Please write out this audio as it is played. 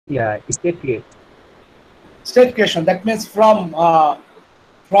Yeah, state create. State creation. That means from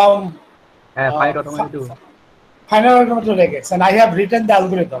Finite Automata too. Finite Automata to RegEx, and I have written the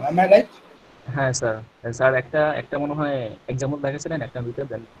algorithm. Am I right? হ্যাঁ sir, sir একটা একটা মনে হয় example দেখাচ্ছিলেন একটা ভিতরে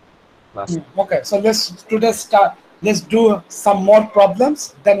দেন last. Okay, so let's today start. Let's do some more problems.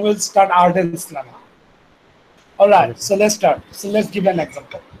 Then we'll start Arden's lemma. All right. Okay So let's start. So let's give an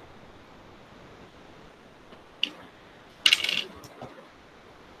example.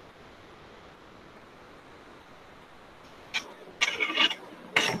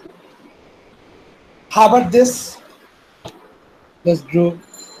 How about this? Let's do.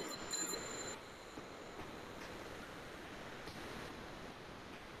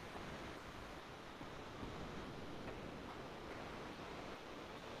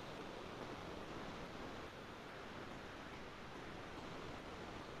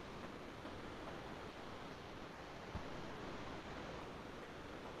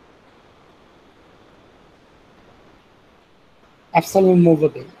 Epsilon move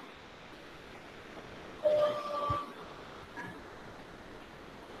again.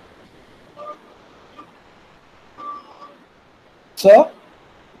 So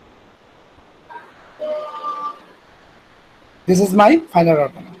this is my final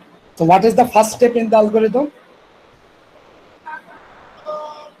outcome. So what is the first step in the algorithm?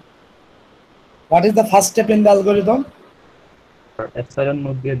 What is the first step in the algorithm? Epsilon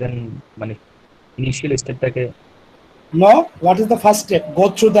note দিয়ে দেন মানে initial স্টেপটাকে। No. What is the first step? Go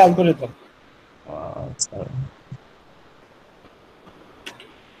through the algorithm. Sir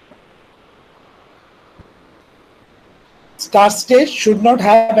Start state should not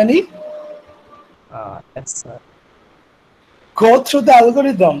have any. Sir Go through the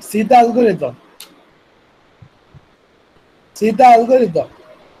algorithm. See the algorithm. See the algorithm.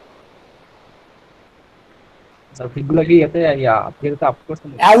 Sir ফিগুলা কি এতে আপনি তো up করছেন?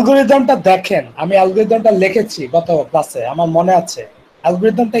 অ্যালগরিদমটা দেখেন, আমি অ্যালগরিদমটা লিখেছি গত ক্লাসে, আমার মনে আছে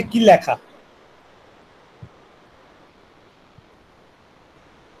অ্যালগরিদমটা কি লেখা।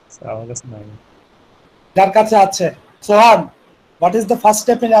 স্যার আমার কাছে নাই। যার কাছে আছে, সোহান, what is the first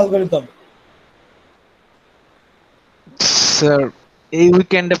step in algorithm? Sir এই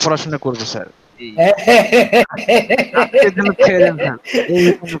উইকেন্ডে পড়াশোনা করবো স্যার। আজকের জন্য ছেড়ে দেন স্যার, এই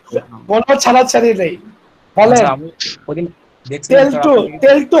উইকেন্ডে পড়াশোনা করবো। কোনো ছাড়াছাড়ি নেই, বলেন। আচ্ছা আমি ওদিন দেখছিলাম স্যার আপনি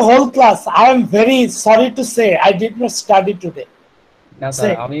Tell to whole class, I am very sorry to say I did not study today. না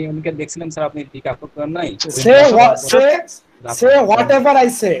স্যার আমি ওদিনকে দেখছিলাম স্যার আপনি ঠিক আপলোড করেন নাই। Say whatever I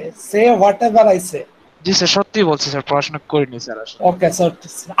say. Say whatever I say. G sir সত্যি বলছি স্যার, পড়াশোনা করিনি স্যার আসলে। Okay, so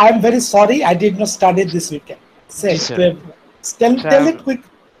I am very sorry I did not study this weekend. Say G to sir, everyone. Tell it quick.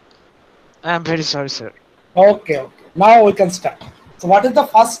 I am very sorry sir. Okay. Now we can start. So what is the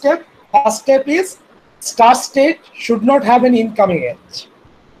first step? First step is start state should not have an incoming edge.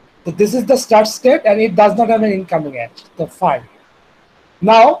 So this is the start state and it does not have an incoming edge. So fine.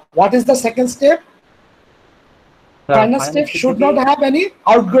 Now what is the second step? Final step should not have any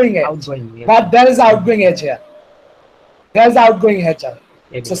outgoing edge. But there is outgoing edge here. There is outgoing edge here.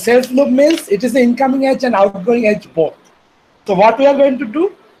 So self loop means it is the incoming edge and outgoing edge both. So what we are going to do?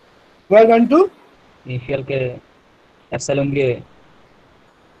 We are going to initial K epsilon দিয়ে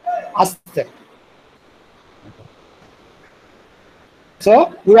ask them. So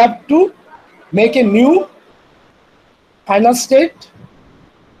we have to make a new final state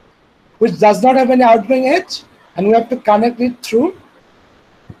which does not have any outgoing edge, and we have to connect it through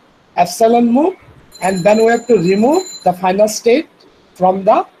epsilon move, and then we have to remove the final state from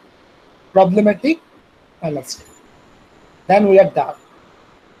the problematic final state. Then we are done.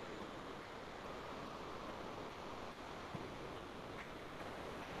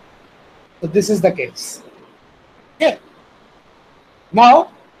 So this is the case. Okay. Now,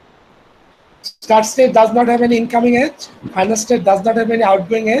 start state does not have any incoming edge. Final state does not have any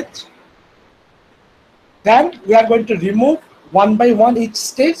outgoing edge. Then we are going to remove one by one each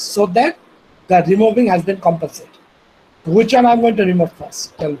state so that the removing has been compensated. Which one I'm going to remove first?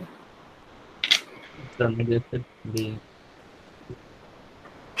 Tell me.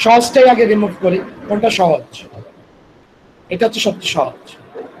 সহজটাই আগে remove করি, কোনটা সহজ? এটা হচ্ছে সবচেয়ে সহজ।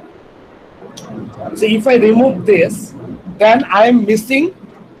 So if I remove this, then I am missing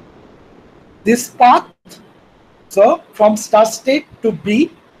this path. So from start state to B,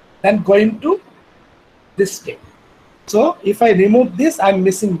 then going to this state. So if I remove this, I'm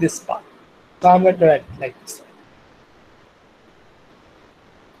missing this path. So I'm going to write it like this.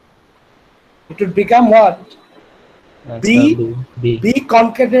 It would become what? B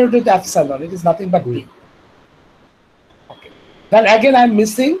concatenated with epsilon. It is nothing but B. Okay. Then again I'm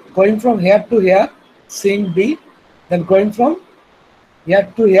missing going from here to here, seeing B, then going from here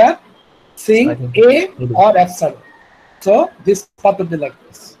to here, So I saying think A maybe or epsilon. So this path would be like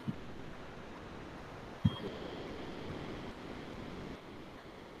this.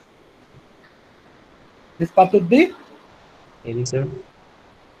 This path would be maybe, sir.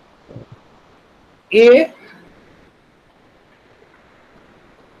 A,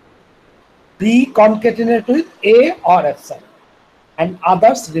 B concatenate with A or epsilon, and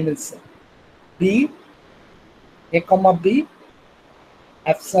others remain same. B, A comma B,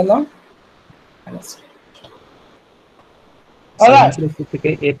 epsilon, and epsilon. So Alright. initially থেকে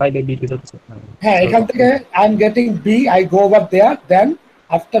A পাইলে B পেতে হচ্ছে হ্যাঁ, এখান থেকে I'm getting B, I go over there, then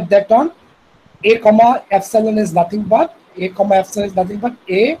after that on A comma epsilon is nothing but A comma epsilon is nothing but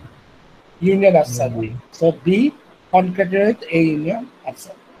A union epsilon. B. So B concatenate A union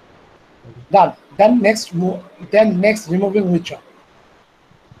epsilon. Done. Then next removing which one?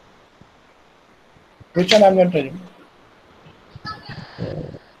 Which one I'm going to remove?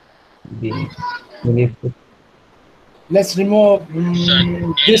 B. Maybe Let's remove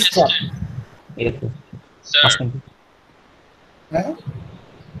this one. A. Sir, মাঝখান থেকে। হ্যাঁ,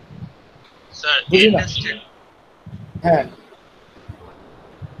 sir, বুঝি end না। state. হ্যাঁ,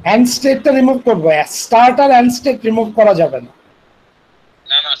 and state টা remove করবো, starter and state remove করা যাবে না।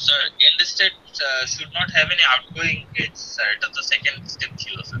 No, sir. End state should not have any outgoing edge, sir. It is the second step,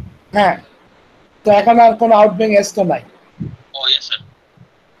 sir. হ্যাঁ, তো এখন আর কোনো আউটগোয়িং এজ তো নাই। Oh yes, sir.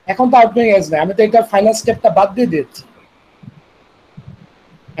 এখন তো আউটগোয়িং এজ নাই, আমি তো এটা ফাইনাল স্টেপটা বাদ দিয়ে দিয়েছি।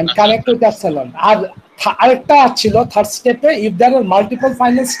 and connect with epsilon. আর আরেকটা ছিল থার্ড স্টেপে, if there are multiple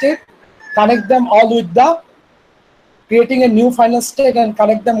final state, connect them all with the creating a new final state and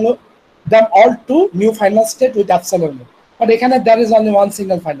connect them all to new final state with epsilon. But এখানে there is only one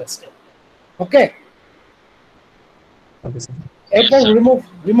single final state. Okay. Okay, sir. এরপর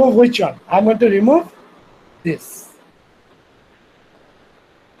remove which one? I'm going to remove this.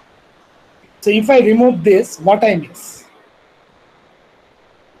 So if I remove this, what I miss?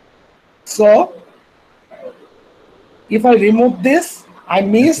 So if I remove this, I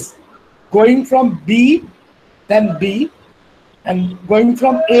miss going from B, then B, and going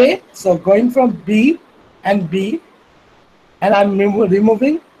from A. So going from B and B, and I'm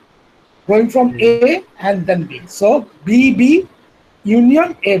removing going from A and then B. So BB union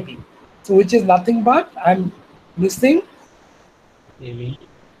AB. So which is nothing but I'm missing AB.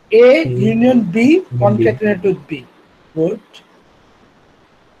 A union B concatenated with B. Good.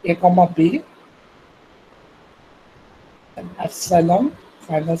 A comma B. And epsilon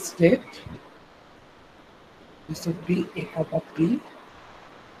final state. This would be A comma B.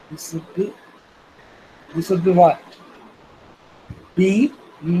 This would be what? B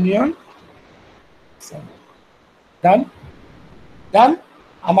union. So, done.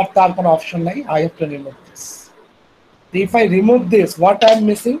 আমার তার কোনো option নাই, I have to remove this. If I remove this, what I am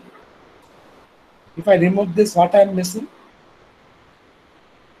missing? If I remove this, what I am missing?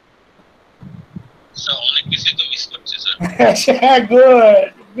 So অনেক কিছু তো miss করছি, sir.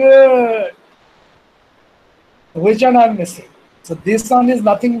 Good. Which one I am missing? So this one is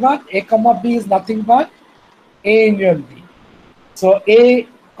nothing but A comma B is nothing but A union B. So A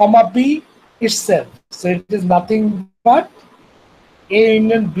comma B itself. So it is nothing but A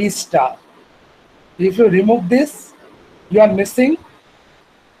union B star. If you remove this, you are missing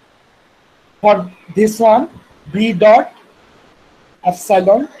for this one B dot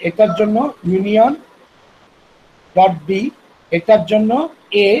epsilon, এটার জন্য union dot B, এটার জন্য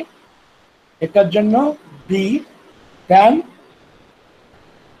A, এটার জন্য B, then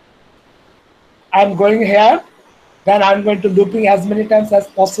I'm going here, then I'm going to looping as many times as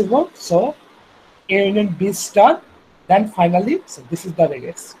possible. So A union B star, then finally, so this is the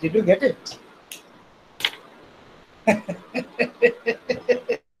RegEx. Did you get it?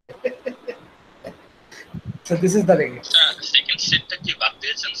 So this is the RegEx. Second stepটা কি বাদ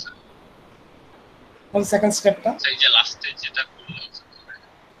দিয়েছেন, sir? কোন second স্টেপটা? সেই যে লাস্টে যেটা করলাম,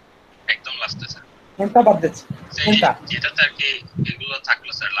 একদম লাস্টে, স্যার। কোনটা বাদ দিয়েছে? কোনটা? যেটাতে আর কি এগুলো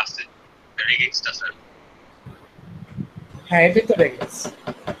থাকলো, স্যার, লাস্টে RegExটা, স্যার। হ্যাঁ, এটাই তো RegEx।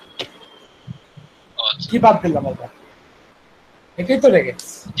 কি বাদ দিলাম আমরা? এটাই তো RegEx।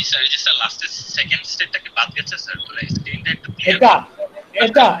 জি স্যার, এই যে স্যার লাস্টে সেকেন্ড স্টেপটা কি বাদ গেছে, স্যার? মানে স্ক্রিনটা একটু এটা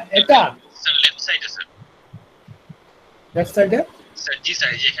স্যার লেফট সাইডে, স্যার। লেফট সাইডে? স্যার জি স্যার,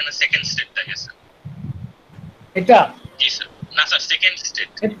 এই যে এখানে সেকেন্ড স্টেপটা গেছে। এটা? জি স্যার। না স্যার, সেকেন্ড স্টেপ।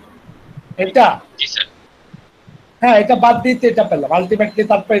 এটা? জি স্যার। হ্যাঁ, এটা বাদ দিতে এটা পেলাম। আলটিমেটলি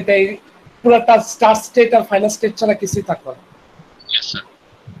তারপর এটাই পুরোটা স্টার্ট স্টেট আর ফাইনাল স্টেট ছাড়া কিছুই থাকলো না। Yes sir.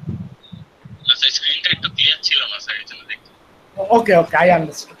 না স্যার, স্ক্রিনটা একটু ক্লিয়ার ছিল না, স্যার, এই জন্য দেখতে। ওকে, আই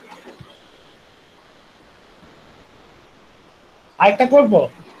আন্ডারস্ট্যান্ড। আরেকটা করবো?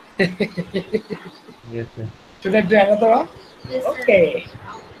 Yes, sir. Should I do another one? Okay.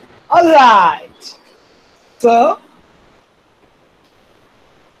 All right. So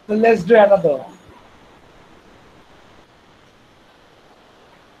let's do another one.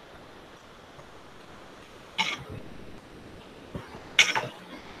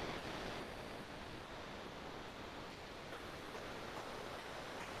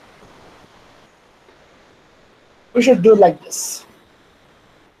 We should do like this.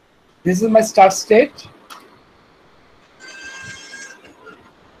 This is my start state.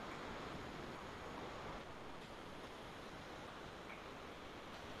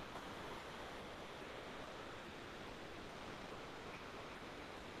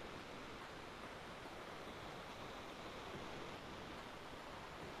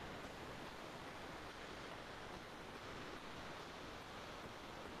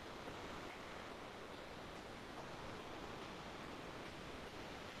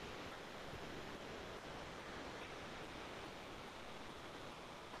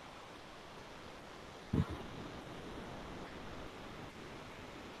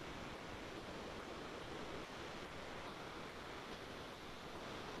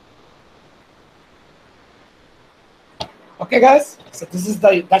 Okay, guys. So this is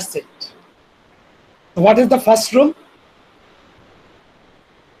that's it. So what is the first rule?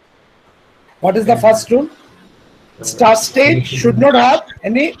 What is the first rule? Start state should not have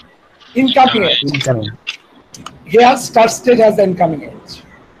any incoming edge. Incoming. Here, start state has the incoming edge.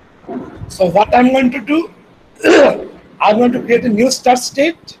 So what I'm going to do, I'm going to create a new start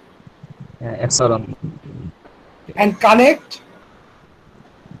state Epsilon. and connect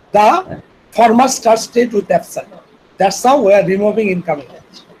the former start state with epsilon. That's how we are removing incoming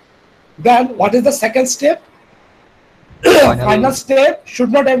edge. Then what is the second step? Final step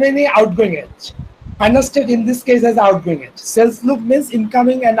should not have any outgoing edge. Final state in this case has outgoing edge. Sales loop means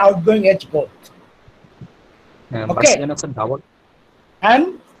incoming and outgoing edge both. Okay. Double.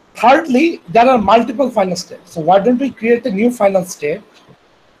 And thirdly, there are multiple final states. So why don't we create a new final state,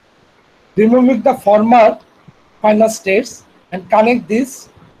 removing the former final states and connect this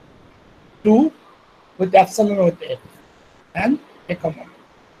two with epsilon with F and a comma.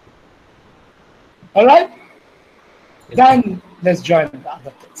 All right. Then let's join the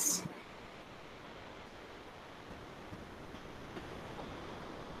other things.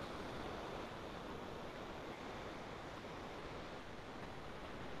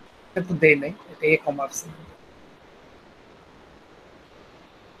 तो दे नहीं ये comma epsilon.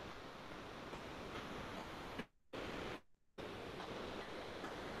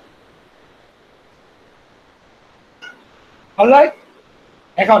 All right.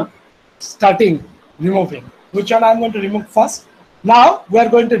 Again, starting removing. Which one I'm going to remove first? Now we are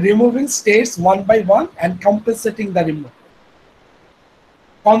going to removing states one by one and compensating the remove.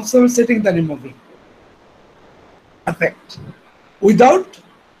 Compensating the removing effect without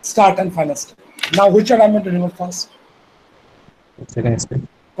start and final step. Now which one I'm going to remove first? Second step.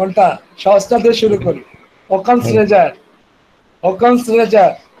 কোনটা সহজটা দিয়ে শুরু করি. Occam's razor. Occam's razor.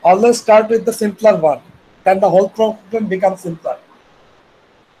 Always start with the simpler one. Then the whole problem becomes simpler.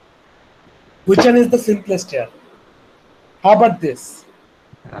 Which one is the simplest here? How about this?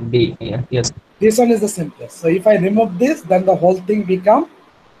 B. Yeah. Yes. This one is the simplest. So if I remove this, then the whole thing become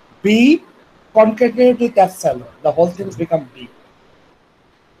B concatenated with epsilon. The whole things become B.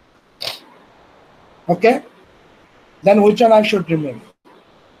 Okay. Then which one I should remove?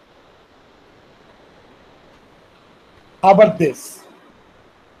 How about this?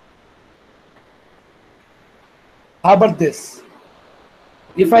 How about this?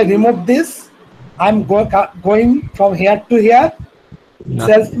 If I remove this, I'm going from here to here,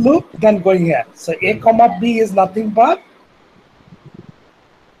 self loop, then going here. So A comma B is nothing but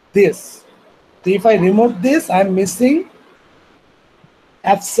this. So if I remove this, I'm missing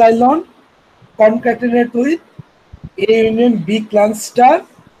epsilon concatenate with A union B clan star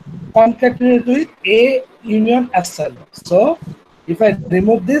concatenate with A union epsilon. So if I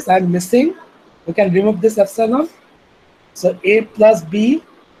remove this, I'm missing. We can remove this epsilon. So A plus B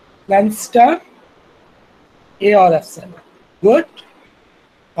clan star A or epsilon. Good?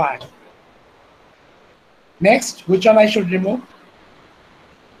 Fine. Next, which one I should remove?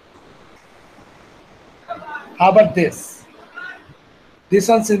 How about this? This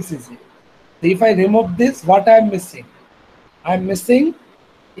one seems easy. If I remove this, what I'm missing? I'm missing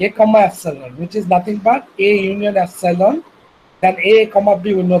A comma epsilon, which is nothing but A union epsilon. Then A comma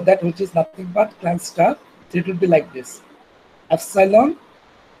B, we know that, which is nothing but clan star. So it will be like this. Epsilon,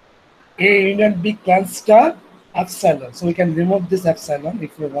 A union B clan star, epsilon. So we can remove this epsilon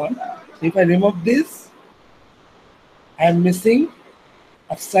if we want. So if I remove this I am missing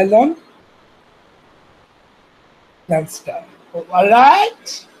epsilon then star. All right.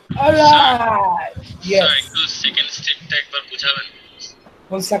 All right. Sir Yes. একটু second স্টেপটা একবার বুঝাবেন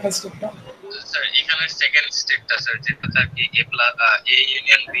কোন second step টা? Sir এখানে second স্টেপটা sir যেটাতে আর কি এ plus এ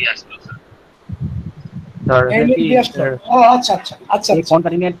union B আসলো স্যার স্যার এই এটা কি দিয়ে আসলো। স্যার ও আচ্ছা আচ্ছা আচ্ছা এই আচ্ছা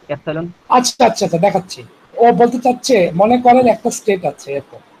কনকাটিনেন্ট এপসাইলন? আচ্ছা আচ্ছা আচ্ছা দেখাচ্ছি। ও বলতে চাচ্ছে মনে করেন একটা স্টেট আছে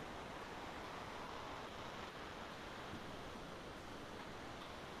এরকম।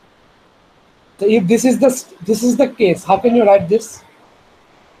 So if this is the case, how can you write this?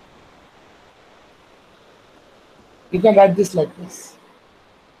 You can write this like this: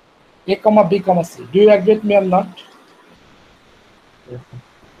 A comma B comma C. Do you agree with me or not?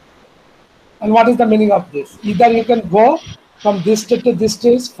 And what is the meaning of this? Either you can go from this state to this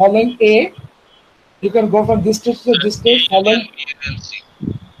state following A. You can go from this state to this A state union following. B union C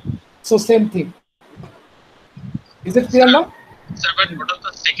So same thing. Is it clear sir now? Sir but ওটা তো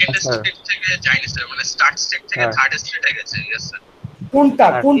second sir step থেকে যায়নি sir মানে start step থেকে sir third স্টেপে গেছে yes sir কোনটা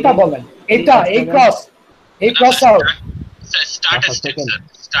sir কোনটা এই বলেন? এই এটা এই এপসাইলন ক্রস এই না ক্রস আউট স্যার স্টার্ট আচ্ছা step second sir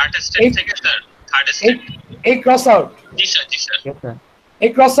start step এই থেকে স্যার থার্ড এই স্টেপ এই ক্রস আউট জি স্যার জি স্যার ইয়েস স্যার। এই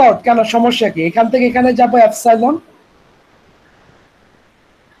ক্রস আউট কেন সমস্যা কি? এখান থেকে এখানে যাবো এপসাইলন,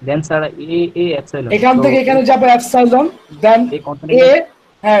 দেন স্যার এ এপসাইলন এখান তো থেকে এখানে যাবো এপসাইলন, দেন এই এ, কনকাটিনেন্ট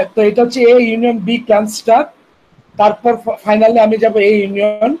হ্যাঁ তো এটা হচ্ছে এ ইউনিয়ন বি ক্যান্সটার, তারপর ফাইনালি আমি যাবো এ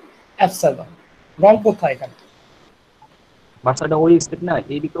ইউনিয়ন এপসাইলন। রং কোথায় এখানে? বাচ্চাটা ওই স্টেপ না,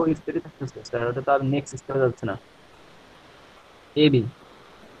 এ বি তো ওই স্টেপে থাকতেছে স্যার, ওটা তো আর নেক্সট স্টেপে যাচ্ছে না। এ বি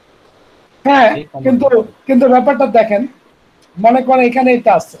হ্যাঁ এ কমা কিন্তু বি। কিন্তু ব্যাপারটা দেখেন, মনে করেন এখানে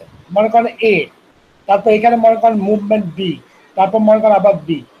এটা আছে, মনে করেন এ, তারপর এখানে মনে করেন মুভমেন্ট বি, তারপর মনে করেন আবার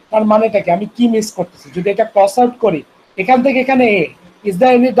বি। তার মানেটা কি? আমি কি মিস করতেছি যদি এটা ক্রস আউট করি এখান থেকে এখানে এ? Is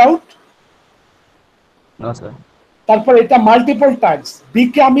there any doubt? না স্যার। তারপর এটা মাল্টিপল টাইমস বি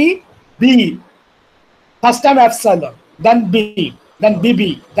কে আমি B, first time epsilon, then B, then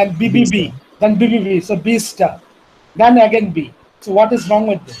Bibi, then B BBB, sir. Then BBB, so B star, then again B. So what is wrong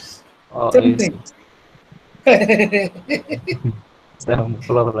with this? O Same yes thing. Sir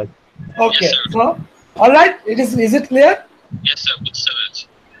ভালো লাগে। Yes Okay, sir so all right, is it clear? Yes sir বুঝতে পেরেছি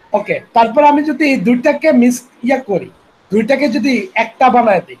ওকে, তারপর আমি যদি এই দুইটাকে miss করি, দুইটাকে যদি একটা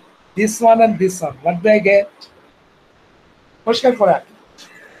বানায় দিই, this one and this one, what do I get? পরিষ্কার করে আঁকি,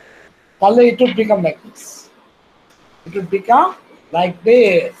 তাহলে it would become like this. It would become like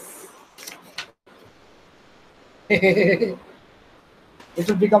this. It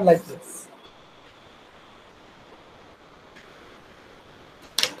would become like this.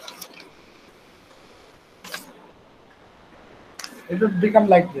 It would become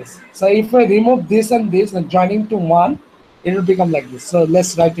like this. So if I remove this and this and joining to one, it will become like this. So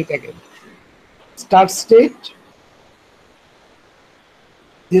let's write it again. Start state,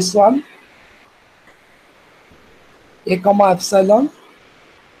 this one, a comma epsilon,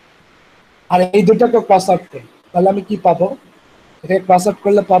 আর এই দুটাকে cross out করি, তাহলে আমি কি পাবো? এটাকে cross out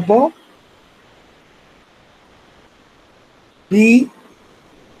করলে পাবো B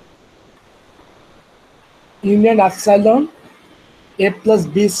union epsilon a plus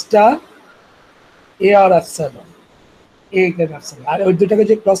b star a or epsilon a equal epsilon, আর ওই দুটাকে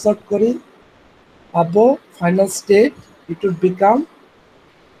যে ক্রস আউট করি পাবো final state, it would become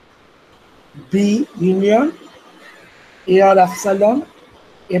b union a or epsilon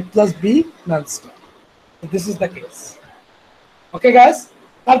a plus b non-star. So this is the case. Okay guys,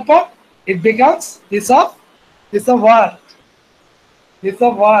 তারপর it becomes this of what? This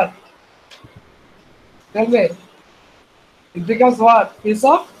of what? Tell me. It becomes what? Piece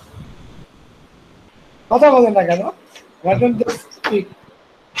of? কথা বলেন না কেন? Why don't you speak?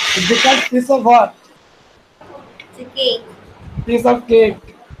 It becomes piece of what? It's a cake. Piece of cake.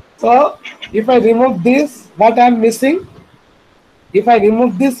 So if I remove this, what I am missing? If I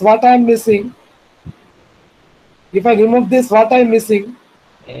remove this, what I am missing? If I remove this, what I am missing?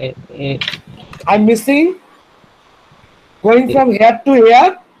 I'm missing going from here to here,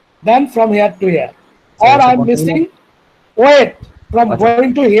 then from here to here. Or it's a I'm missing, continuous. wait, from Achha.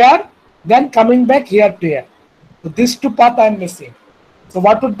 going to here, then coming back here to here. So these two paths I'm missing. So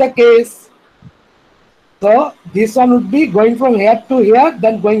what would the case? So this one would be going from here to here,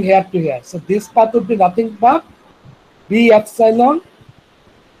 then going here to here. So this path would be nothing but B epsilon,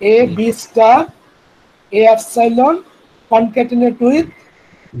 A B star, A epsilon concatenate with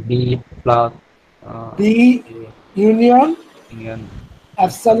B plus B union union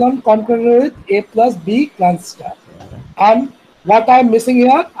epsilon concatenate with A plus B clan star. And what I'm missing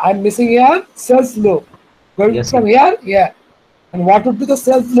here? I'm missing here cells loop. Going Yes, from sir. here, here. And what would be the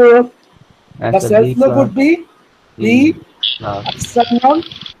cells loop? and The the cells B loop plus would be B epsilon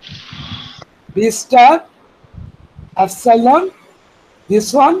B star epsilon. This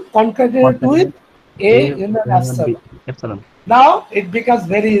one concatenated with A union epsilon. epsilon. Now it becomes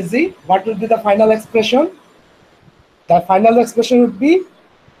very easy. What will be the final expression? The final expression would be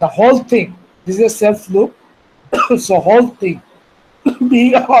the whole thing. This is a self loop. So whole thing B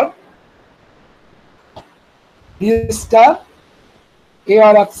or B star A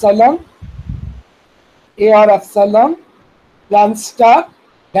or epsilon plan star.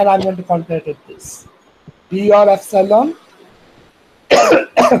 Then I'm going to concatenate with this B or epsilon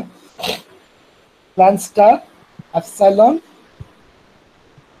plan star epsilon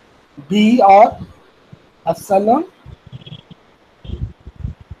B or epsilon.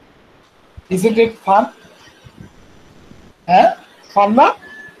 Isn't it fun? Fun na?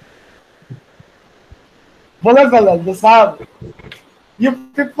 The sound. You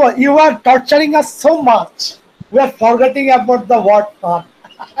people, you are torturing us so much. We are forgetting about the word fun.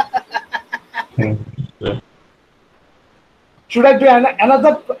 Should I do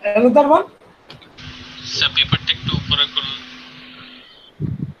another one? Sir, paper take two for a call.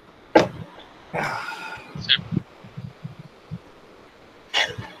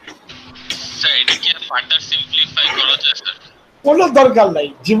 Sir, এটা কি further simplify করা যায় sir? কোনো দরকার নাই,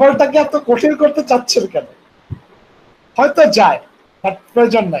 জীবনটাকে এত কঠিন করতে চাচ্ছেন কেন? হয়তো যায়, বাট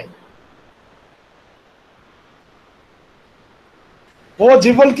প্রয়োজন নাই। ও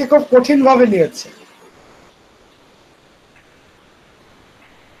জীবনকে খুব কঠিন ভাবে নিয়েছে।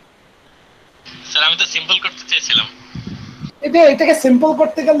 স্যার আমি তো সিম্পল করতে চেয়েছিলাম। এটাকে সিম্পল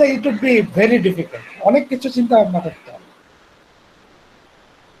করতে গেলে it would be very difficult. অনেক কিছু চিন্তা ভাবনা করতে হবে,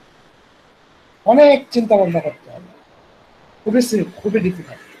 অনেক চিন্তা ভাবনা করতে হবে, খুবই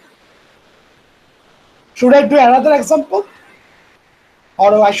difficult. Should I do another example or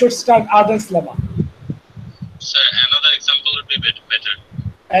I should start Arden's lemma? Sir, another example would be better.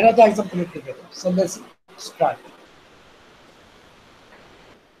 Another example would be better. So let's start.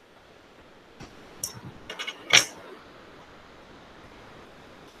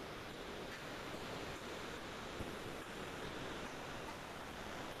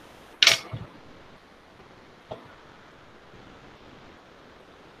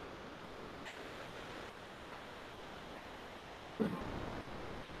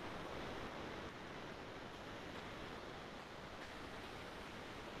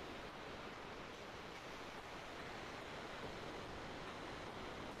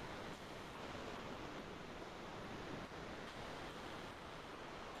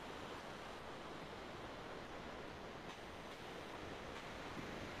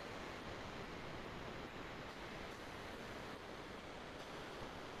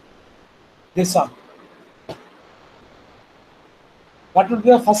 This one. What would be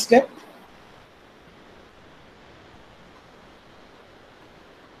the first step?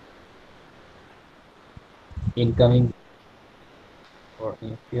 Incoming or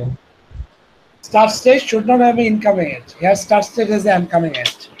here. Start state should not have an incoming edge. Here start state is the incoming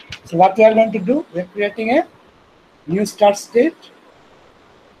edge. So what we are going to do, we are creating a new start state,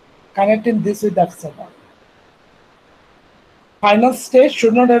 connecting this with epsilon. Final state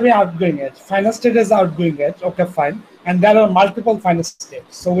should not have an outgoing edge. Final state is outgoing edge. Okay, fine. And there are multiple final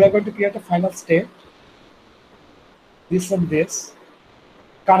states. So we are going to create a final state. This and this.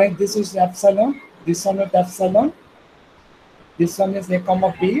 Connect this with epsilon. This one with epsilon. This one is A comma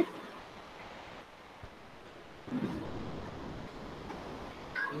B.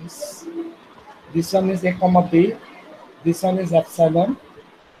 This one is A comma B. This one is epsilon.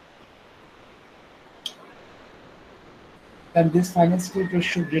 And this final state we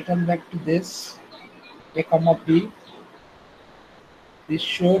should return back to this A comma B. This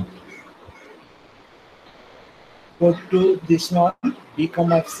should go to this one B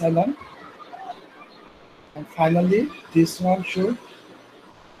comma epsilon. And finally this one should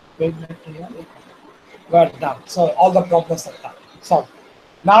go back to here. We are done. So all the problems are done. Solved.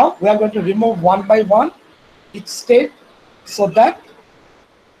 Now we are going to remove one by one each state so that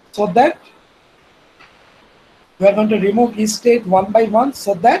we are going to remove each state one by one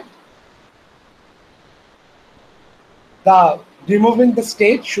so that the removing the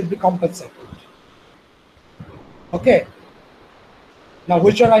state should be compensated. Okay. Now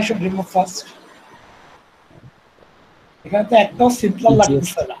which one I should remove first? এখানে তো একদম simple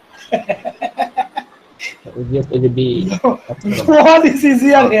লাগতেছে না। Easiest will be What is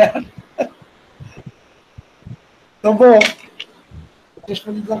easier here? তবু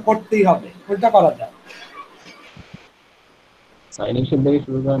চেষ্টা করতেই হবে, কোনটা করা যায়? signing should be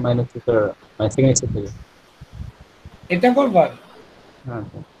শুরু করে minus second step থেকে। এটা করবার? হ্যাঁ,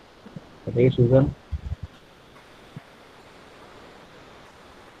 এটাকে শুরু করেন।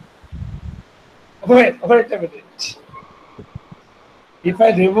 Wait a minute. If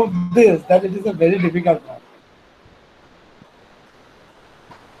I remove this, then it is a very difficult one.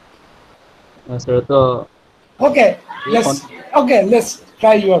 Sir, तो Okay, ये let's let's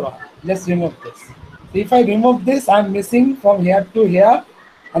try your one. Let's remove this. If I remove this, I'm missing from here to here,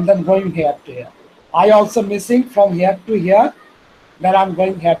 and then going here to here. I also missing from here to here, then I'm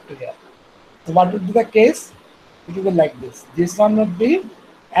going here to here. So what would be the case? It will be like this. This one would be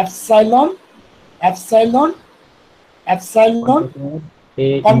epsilon, epsilon, epsilon, concatenate A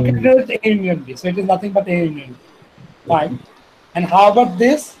union B. concatenated A union B. So it is nothing but A union B. Fine. And how about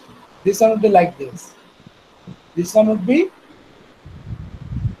this? This one would be like this. This one would be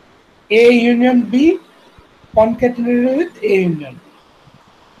A union B concatenated with A union.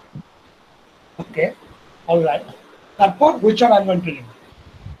 Okay. All right. Therefore, which one I'm going to remove?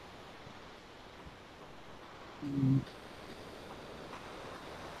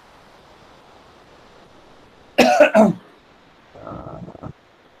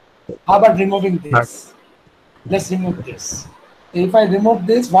 How about removing this? Let's remove this. If I remove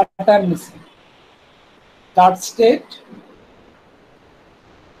this, what I'm missing? Start state.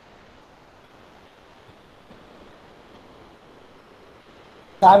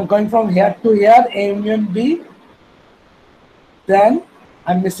 So I'm going from here to here, A union B. Then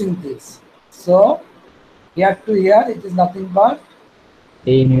I'm missing this. So here to here, it is nothing but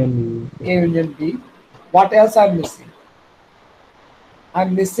A union B. A union B. What else I'm missing?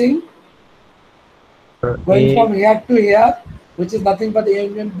 I'm missing going from here to here, which is nothing but A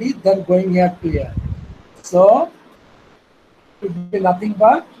union B, then going here to here. So it would be nothing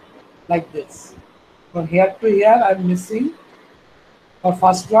but like this. From here to here, I'm missing for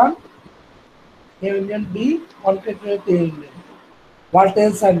first one, A union B, concatenate A union B. What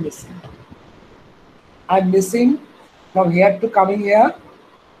else I'm missing? I'm missing from here to coming here,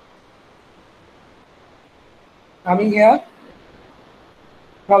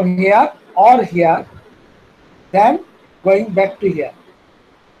 from here or here, then going back to here.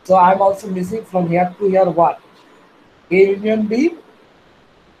 So I'm also missing from here to here what? A union B,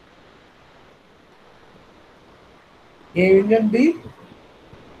 A union B,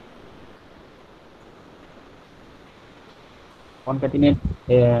 Concatenate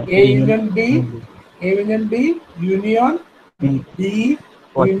A union B, A union B, union B,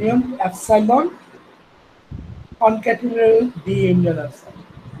 union epsilon, concatenate B union epsilon.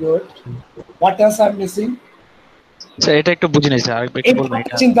 Good. What else I'm missing? Sir এটা একটু বুঝি নাই sir একটু বলবেন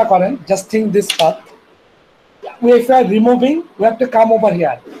এটা চিন্তা করেন, just think this path. If we are removing, we have to come over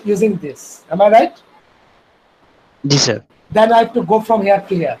here using this. Am I right? G sir Then I have to go from here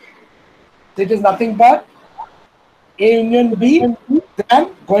to here. So it is nothing but A union B. Then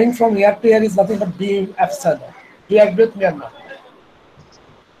going from here to here is nothing but B epsilon. Do you agree with me or not?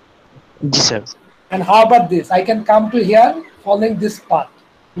 G sir And how about this? I can come to here following this path,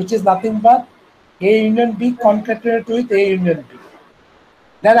 which is nothing but A union B concatenated with A union B.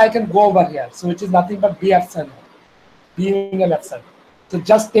 Then I can go over here, so which is nothing but B epsilon, B union epsilon. So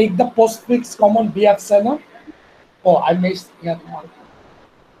just take the postfix common B epsilon. Oh, I missed here one.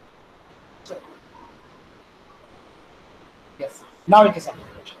 Yes, now it is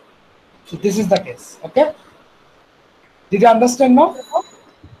updated. So this is the case. Okay. Did you understand now?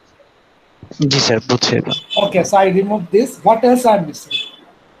 G sir বুঝছি এটা Okay, so I remove this. What else I'm missing?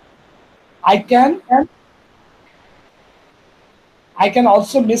 I can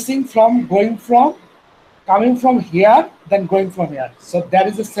also missing from coming from here, then going from here. So there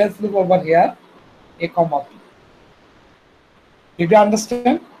is a self loop over here, A comma B. Did you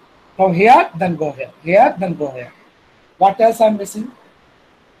understand? From here, then go here, then go here. What else I'm missing?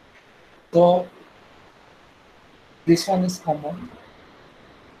 So this one is common.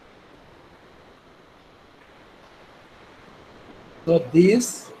 So this,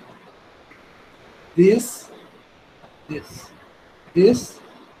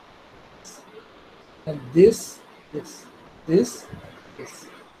 and this.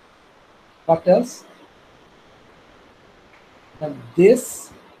 What else? And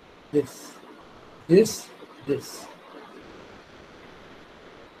this.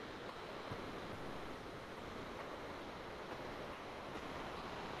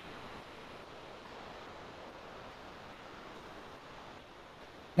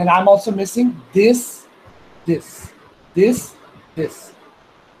 Then I'm also missing this.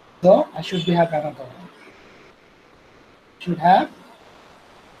 So I should be have another one. Should have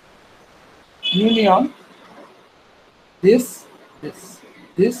union this.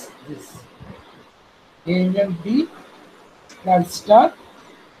 Union B star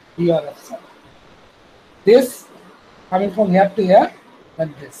B or F. This coming from here to here, and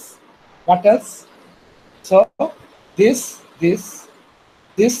this. What else? So this,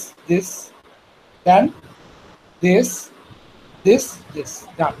 then this,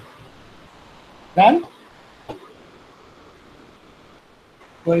 done. Then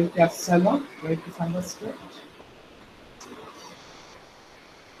going to epsilon, going to final state.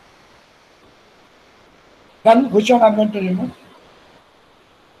 Then which one I'm going to remove?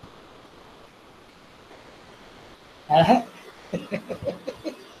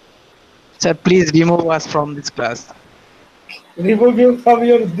 Sir, please remove us from this class. Remove you from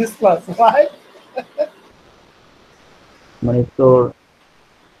your this class. Why? মানে তো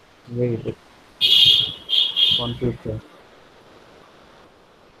confused.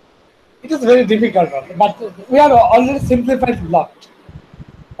 It is very difficult, but we are already simplified a lot.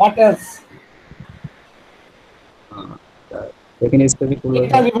 What else? Second is very cool.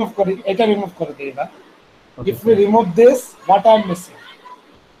 Eta remove kore diye na. If we remove this, what I'm missing?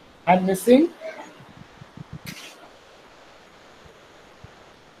 I'm missing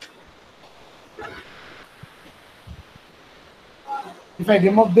if I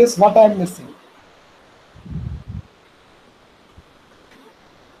remove this, what I'm missing?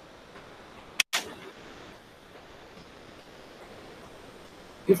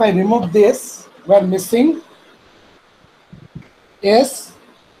 If I remove this, we're missing S,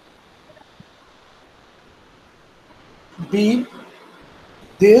 B,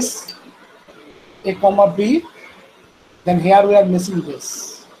 this, A comma B, then here we are missing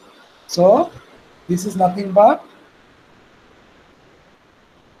this. So this is nothing but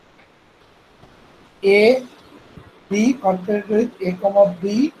A, B compared with A comma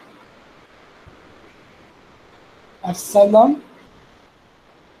B, epsilon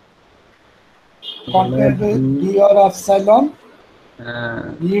compared with B or epsilon,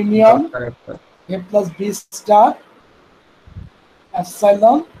 union A plus B star,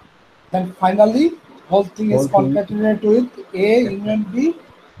 epsilon, then finally whole thing is concatenated with A union B,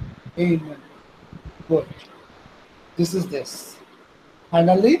 A union B. Good. This is this.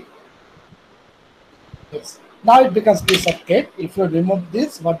 Finally, this. Now it becomes piece of cake. If you remove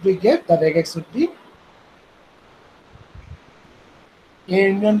this, what we get, the regex would be A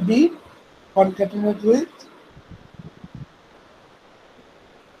union B concatenated with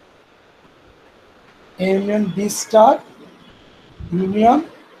A union B star union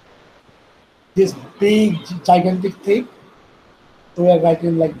this big gigantic thing. So we are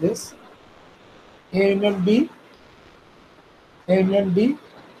writing like this. A union B, A union B,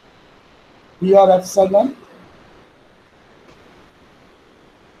 B or epsilon,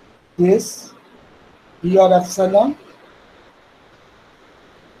 this, B or epsilon,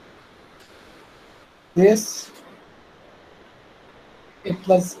 this, A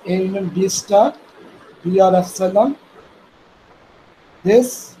plus A union B star, B or epsilon, this,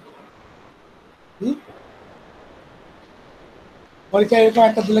 পরীক্ষা এরকম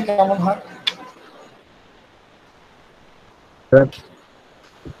একটা দিলে কেমন হয়?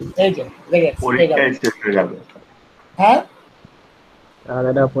 এই যে পরীক্ষায় শেষ হয়ে যাবে। হ্যাঁ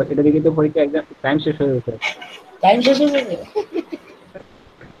এটা দিকে তো পরীক্ষা একদম টাইম শেষ হয়ে গেছে। টাইম শেষ হয়ে যাবে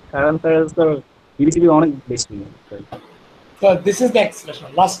কারণ স্যার বিবিসিবি অনেক বেশি। So this is the expression,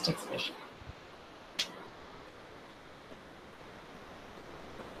 last expression.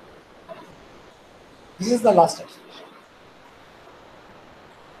 This is the last expression.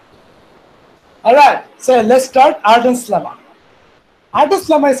 All right, so let's start Arden's lemma. Arden's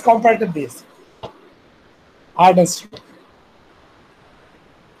lemma is comparative base. Arden's lemma.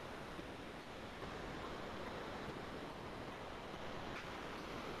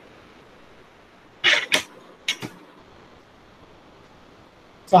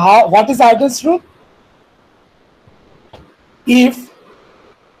 So what is Arden's rule? If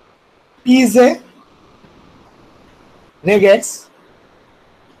P is a regex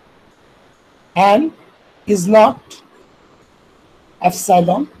and is not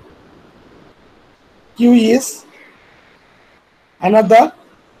epsilon, Q is another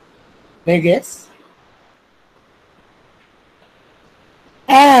regex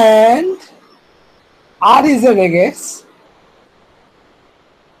and R is a regex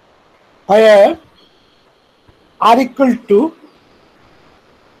where R equal to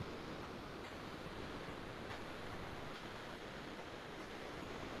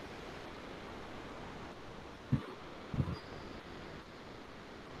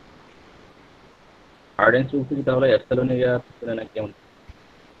Arden চলছে কি তাহলে এপসিলনে ইয়া চলে না কেমন?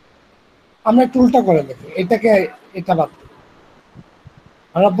 আমরা একটু উল্টা করে দেখি, এটাকে এটা বাদ দিই।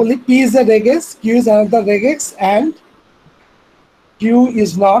 আমরা বলি P is a regex, Q is another regex and Q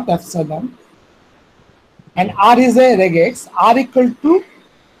is not epsilon and R is a regex, R equal to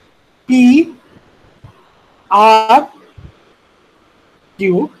P R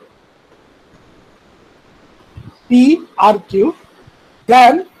Q P R Q,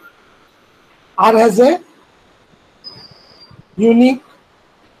 then R has a unique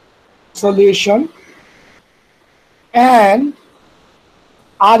solution and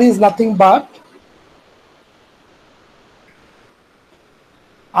R is nothing but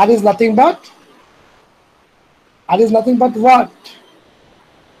R is nothing but what?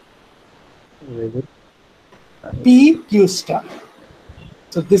 Very good. P Q star.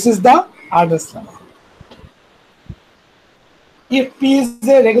 So this is the Arden's lemma. If P is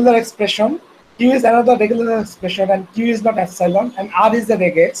a regular expression, Q is another regular expression, and Q is not epsilon, and R is the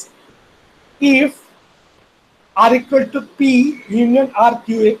regex. If R equal to P union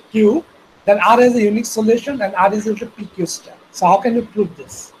Q, then R has a unique solution and R is equal to PQ star. So how can you prove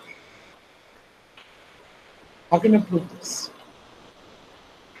this? How can you prove this?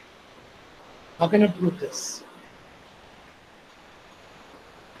 How can you prove this?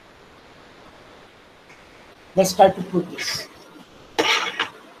 Let's try to prove this.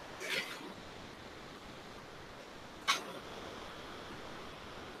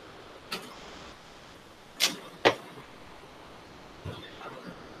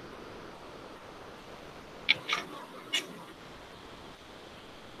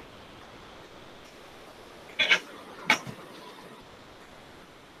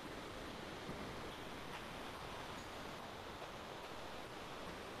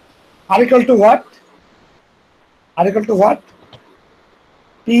 R equal to what? R equal to what?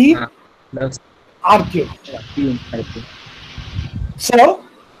 P Plus R Q. P in RQ. So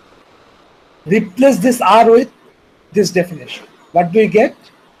replace this R with this definition. What do we get?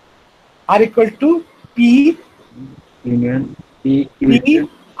 R equal to P Union P Q P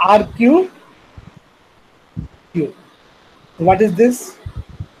R Q Q. So what is this?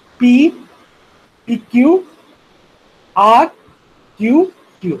 P P Q R Q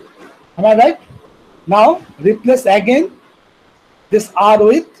Q. Am I right? Now replace again this R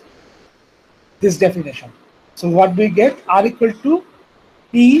with this definition. So what do we get? R equal to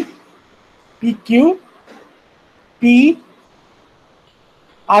P P Q P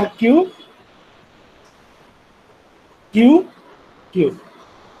R Q Q Q.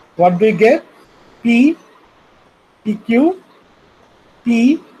 What do we get? P P Q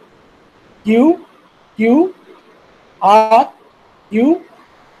P Q Q R Q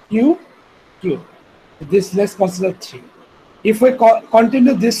Q Q. This let's consider 3. If we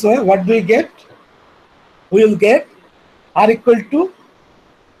continue this way, what do we get? We will get R equal to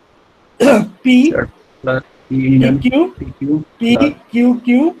P Sure. Plus P P Union Q PQ P plus Q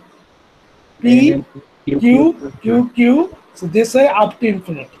Q P Union Q plus Q Q. So this way up to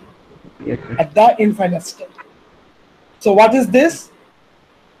infinity yes, sir. at the infinite state. So what is this?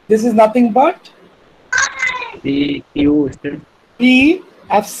 This is nothing but P Q still P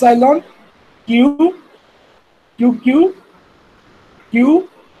epsilon Q Q Q Q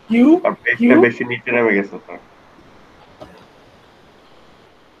Q পেজটা Q বেশি নিচে নেমে গেছে sir.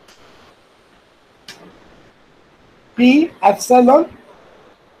 P epsilon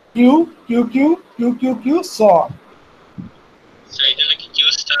Q Q Q Q Q Q so on. So এটা নাকি Q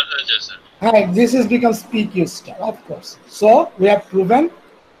star হয়ে যায় sir? And this is becomes PQ star, of course. So we have proven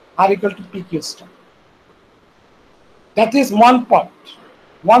R equal to PQ star. That is one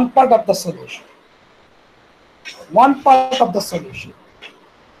part of the solution. One part of the solution.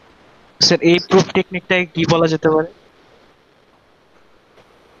 Sir এই proof টেকনিকটাকে কি বলা যেতে পারে?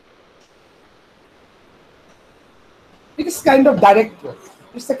 It is kind of direct proof.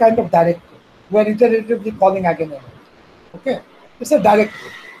 It's a kind of direct proof. We are iteratively calling again and again. Okay? It's a direct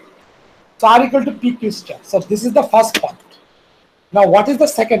proof. So R equal to PQ star. So this is the first part. Now what is the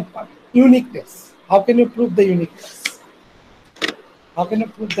second part? Uniqueness. How can you prove the uniqueness? How can you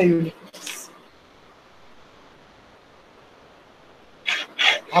prove the uniqueness?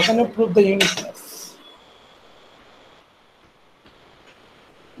 How can you prove the uniqueness?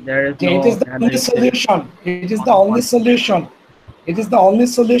 there is Okay, it no is the another only spirit. solution. It is the only solution. It is the only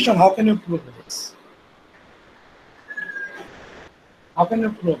solution. How can you prove this? How can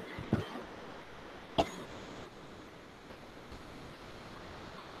you prove?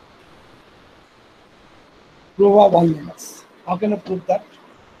 Prove of oneness. How can you prove that?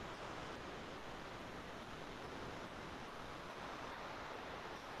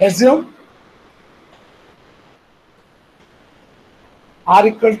 Assume R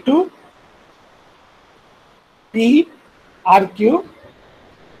equal to P RQ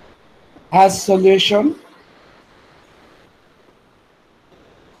has solution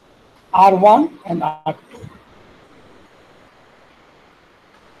R1 and R2.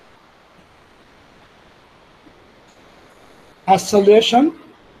 as solution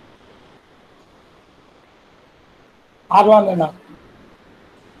R1 and R2.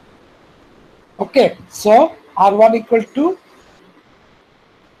 Okay, so R1 equal to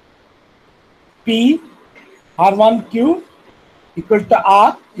P R1Q equal to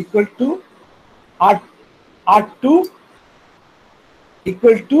R equal to R2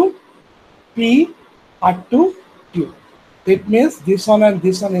 equal to P R2Q. It means this one and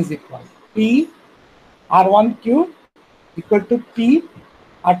this one is equal. P R1Q equal to P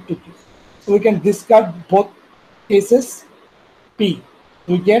R2Q. So we can discard both cases P.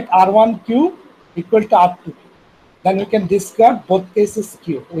 We get R1Q equal to R2Q. Then we can discard both cases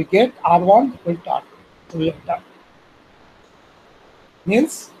Q. We get R1 equal to R2. So we have done.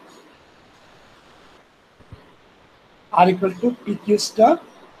 Means R equal to PQ star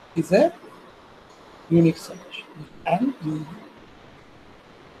is a unique solution. And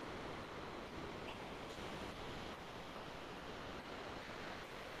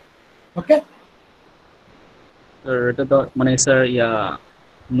okay. Sir এটা তো মানে sir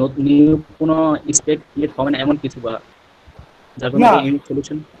new কোনো state create হবে না এমন কিছু বা যার কোনো No, unique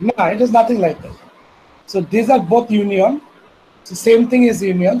solution? no, it is nothing like that. So these are both union. So same thing is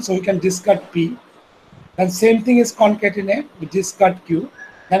union. So we can discard P. And same thing is concatenate. We discard Q.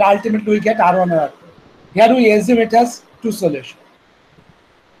 And ultimately we get R1 and R2. Here we assume it has two solutions.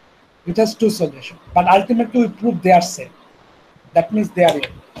 It has two solutions. But ultimately we prove they are same. That means they are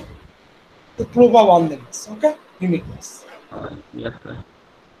unique. To prove our oneness. Okay? Uniqueness. Yes, sir.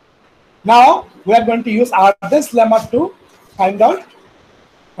 Now we are going to use Arden's lemma to find out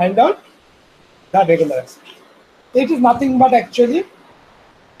the regular expression. It is nothing but actually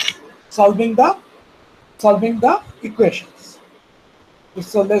solving the equations.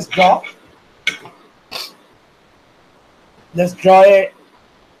 So let's draw a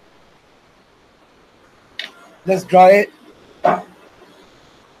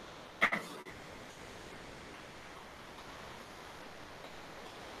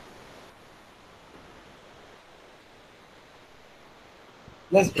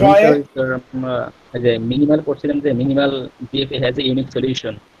যে minimal করছিলাম যে minimal BFA has a unique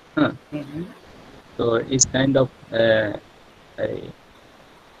solution. So it's kind of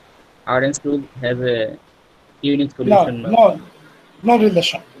Arden's rule has a unique solution. No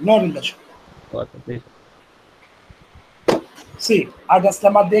relation. Okay. See, Arden's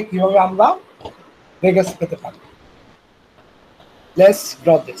lemma দিয়ে কিভাবে আমরা RegEx পেতে পারি. Let's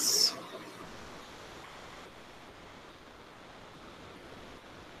draw this.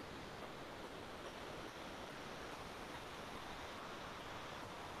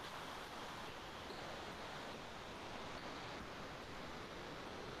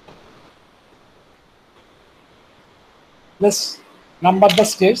 Let's number the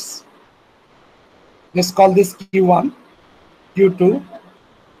states. Let's call this Q1, Q2,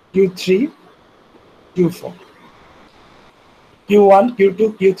 Q3, Q4. Q1, Q2,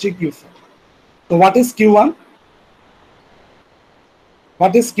 Q3, Q4. So what is Q1?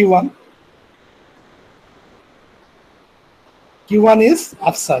 What is Q1? Q1 is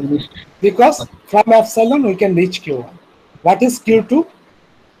epsilon. Because from epsilon we can reach Q1. What is Q2?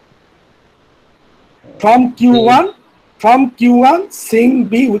 From Q1 seeing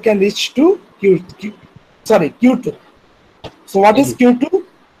B we can reach to Q2. So what is Q2?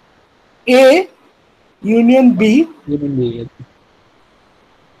 A union B.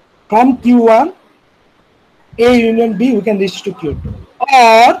 From Q1 A union B we can reach to Q2.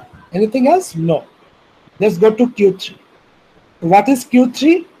 Or anything else? No. Let's go to Q3. What is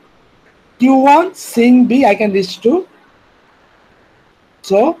Q3? Q1 seeing B I can reach to.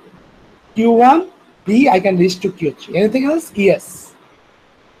 So Q1 B I can reach to Q3. Anything else? Yes.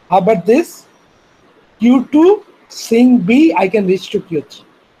 How about this? Q2 seeing B I can reach to Q3.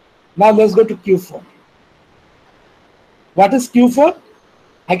 Now let's go to Q4. What is Q4?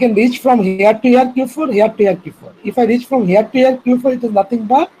 I can reach from here to here Q4, here to here Q4. If I reach from here to here Q4, it is nothing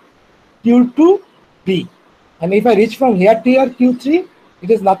but Q2 B. And if I reach from here to here Q3, it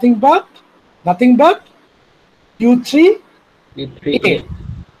is nothing but Q3 A.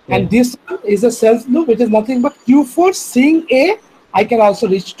 And this one is a self loop, which is nothing but Q4 seeing A, I can also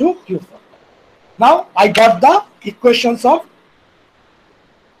reach to Q4. Now I got the equations of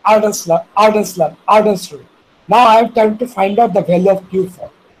Arden's rule. Now I have time to find out the value of Q4.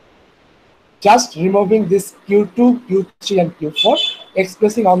 Just removing this Q2, Q3 and Q4,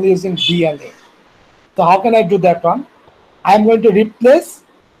 expressing only using B and A. So how can I do that one? I am going to replace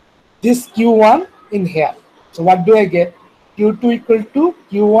this Q1 in here. So what do I get? Q2 equal to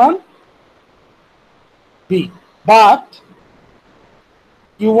Q1 B. But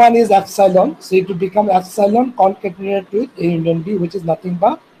Q1 is epsilon, so it will become epsilon concatenated with A union B, which is nothing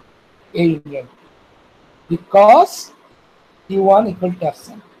but A union B. Because Q1 equal to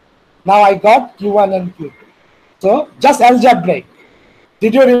epsilon. Now I got Q1 and Q2. So just algebraic.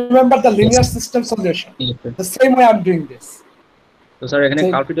 Did you remember the linear system solution? Yes, sir. The same way I'm doing this. তো sir এখানে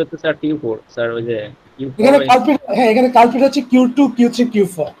So- culprit হচ্ছে sir Q4 sir ওই যে এখানে Q4 culprit এখানে culprit হচ্ছে Q2, Q3,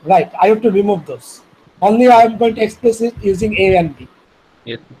 Q4. Right. I have to remove those. Only I am going to express it using A and B.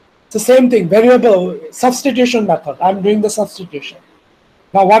 yes. It's the same thing, variable substitution method. I'm doing the substitution.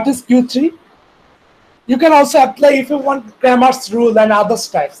 Now what is Q3? You can also apply if you want Cramer's rule and other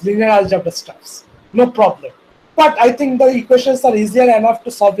stuffs, linear algebra stuffs. No problem. But I think the equations are easier enough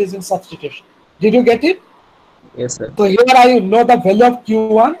to solve using substitution. Did you get it? Yes, sir. So here I know the value of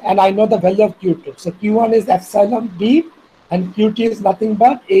Q1 and I know the value of Q2. So Q1 is epsilon B and Q2 is nothing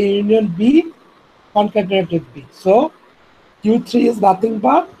but A union B concatenated with B. So Q3 is nothing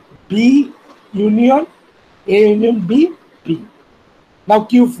but B union A union B, B. Now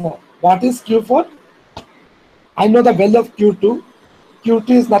Q4. What is Q4? I know the value of Q2. Q2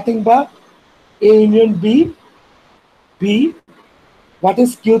 is nothing but A union B, B. What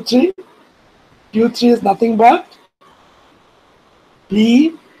is Q3? Q3 is nothing but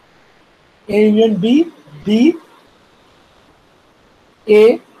B, A union B, B,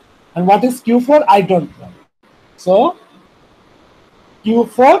 A. And what is Q4? I don't know. So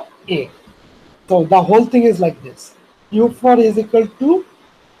Q4, A. So the whole thing is like this. Q4 is equal to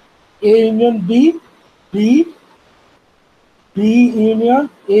A union B, B, B union,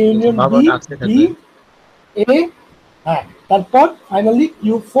 A union B, B, A, and তারপর finally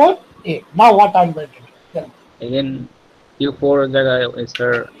Q4, A. Now what I'm going to do? Tell me. Again Q4 জায়গায়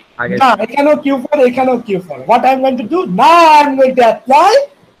sir আগে না এখানেও Q4, এখানেও Q4. What I'm going to do? Now I'm going to apply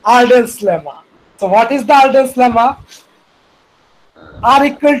Arden's lemma. So what is the Arden's lemma? R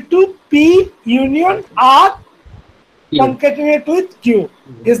equal to P union R concatenate with Q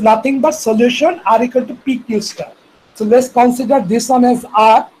is nothing but solution R equal to PQ star. So let's consider this one as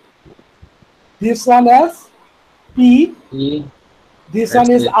R, this one as P, this one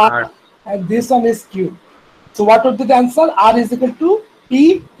is R, and this one is Q. So what would be the answer? R is equal to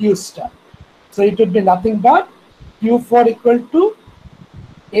PQ star. So it would be nothing but Q4 equal to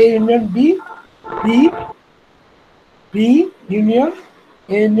A union B, B, B union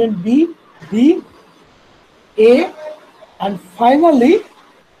A union B, B, A, and finally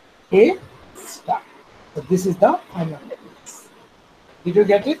A star. So this is the final matrix. Did you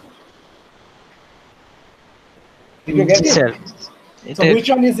get it? Did you get it? Sir. So which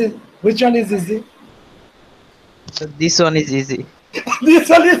one is it? Which one is easy? So this one is easy. This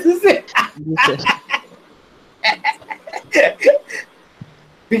one is easy. Yes, sir.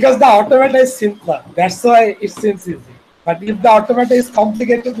 Because the automata is simpler. That's why it seems easy. But if the automata is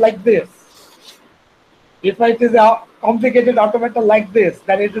complicated like this, if it is a complicated automata like this,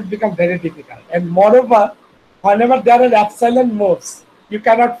 then it will become very difficult. And moreover, whenever there are epsilon modes, you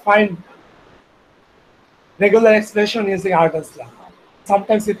cannot find regular expression using Arden's lemma.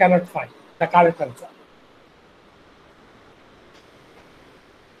 Sometimes you cannot find the correct answer.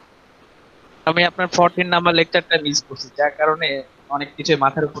 আমি আপনার 14 number লেকচারটা miss করছি যার কারণে অনেক কিছু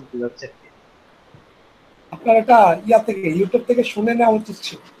মাথার উপর দিয়ে যাচ্ছে। আপনার এটা ইয়া থেকে ইউটিউব থেকে শুনে নেওয়া উচিত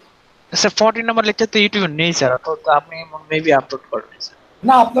ছিল। স্যার 14 নাম্বার লেকচার তো ইউটিউবে নেই স্যার, তো আপনি মেবি আপলোড করবেন স্যার।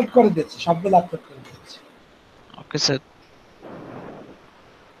 না আপলোড করে দিচ্ছি, সবগুলো আপলোড করে দিচ্ছি। Okay sir.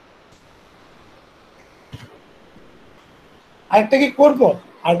 আরেকটা কি করবো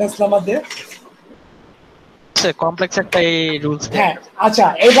আর্ডেন্স লেমা দিয়ে? স্যার কমপ্লেক্স একটা এই রুলস। হ্যাঁ আচ্ছা,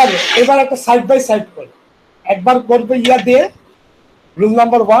 এবার একটা সাইড বাই সাইড করি। একবার করবো ইয়া দিয়ে রুল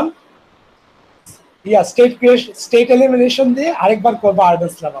নাম্বার 1 ইয়া স্টেট এলিমিনেশন দিয়ে, আরেকবার করবো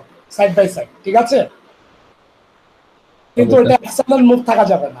আর্ডেন্স লেমা সাইড বাই সাইড, ঠিক আছে? কিন্তু এটা এপসাইলন মুভ থাকা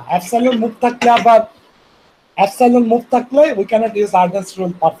যাবে না। এপসাইলন মুভ থাকলে we cannot use Arden's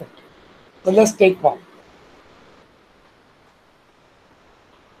rule perfectly. So let's take one.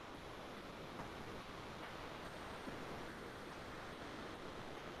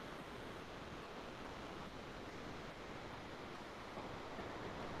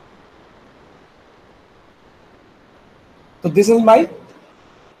 So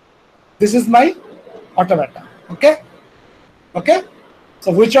this is my automata. Okay. So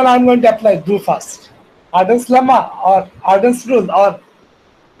which one I'm going to apply? Do first. Arden's lemma or Arden's rule or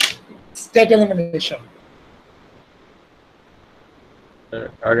state elimination?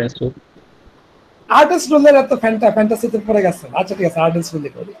 Arden's rule. Arden's rule এর এত ফ্যান্টাসিতে পড়ে গেছে। আচ্ছা ঠিক আছে, Arden's rule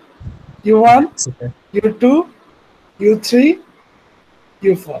করি। Q1, Q2, Q3,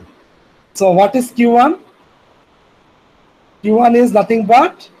 Q4. So what is Q1? Q1 is nothing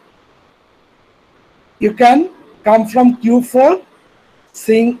but, you can come from Q4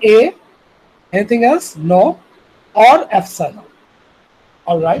 seeing A, anything else? No, or epsilon.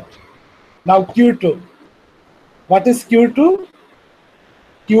 All right. Now Q2. What is Q2?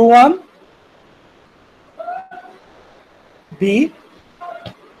 Q1 B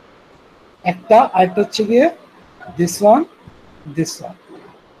একটা আরেকটা হচ্ছে গিয়ে this one, this one.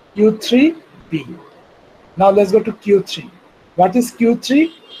 Q3 B. Now let's go to Q3. What is Q3?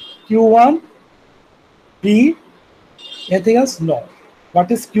 Q1 B. Anything else? No. What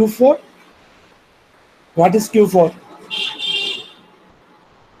is Q4? What is Q4?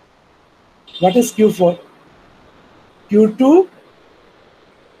 What is Q4? Q2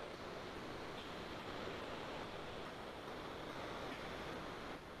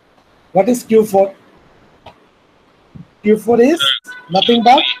 what is Q4? Q4 is nothing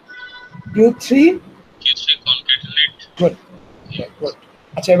but Q3. Q3 concatenate. Good. Okay, good.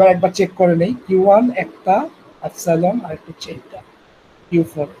 আচ্ছা এবার একবার check করে নেই Q1 একটা epsilon আর একটা চেকটা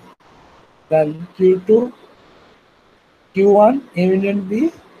Q4 then Q2 Q1 A union B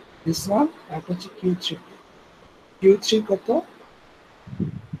this one আর হচ্ছে Q3 Q3 কত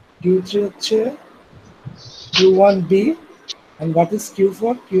Q3 হচ্ছে Q1 B and what is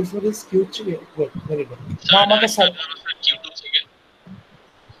Q4? Q4 is Q3. Good, very good. Now আমাকে Q2 থেকে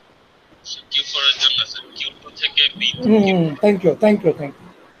Q4 এর জন্য স্যার Q2 থেকে B thank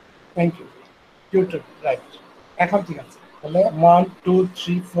you Q2 right এখন ঠিক আছে তাহলে 1 2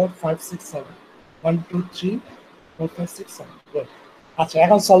 3 4 5 6 7 1 2 3 4 5 6 7 good আচ্ছা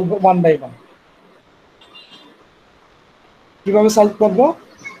এখন সলভ ওয়ান বাই ওয়ান কিভাবে সলভ করব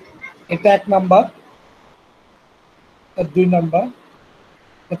এটা এক নাম্বার এটা দুই নাম্বার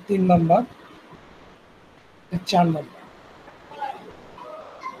এটা তিন নাম্বার এটা চার number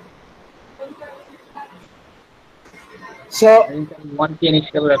so one key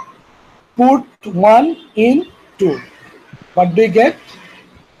initial put 1 in 2 what do you get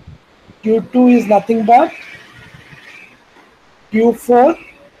Q2 is nothing but Q4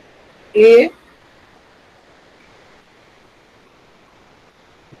 A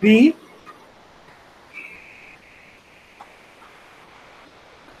B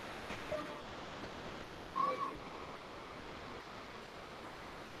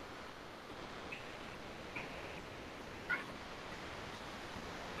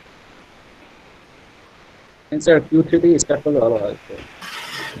answer Q3 দিয়ে স্টার্ট করলে ভালো হয় তো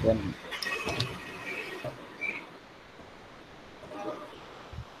then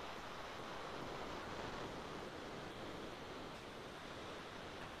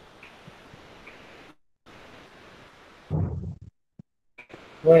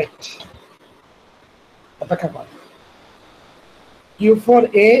wait অপেক্ষা কর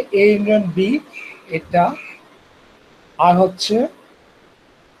Q4A A union B এটা আর হচ্ছে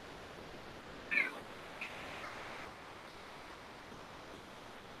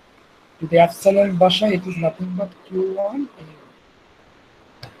the epsilon basha it is nothing but Q1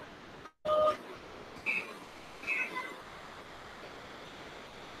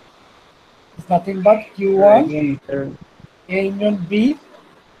 it's nothing but Q1 again sir A union B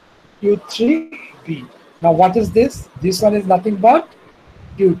Q3 B now what is this one is nothing but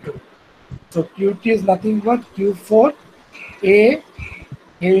Q2 so Q2 is nothing but Q4 A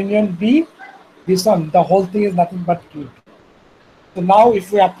union B this one the whole thing is nothing but Q2 so now if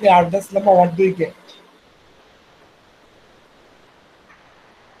we apply Arden's lemma what do we get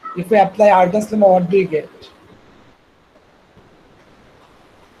if we apply Arden's lemma what do we get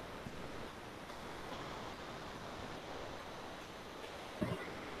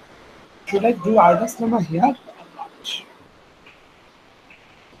should I do Arden's lemma here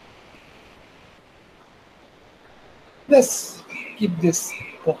let's keep this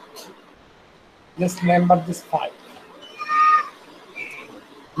both let's remember this 5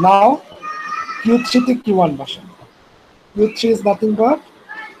 now Q3 to Q1 version Q3 is nothing but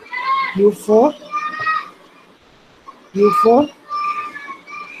Q4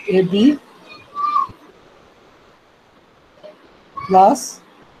 AB plus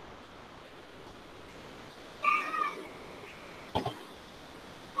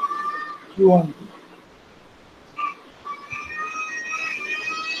Q1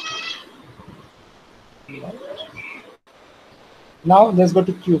 now let's go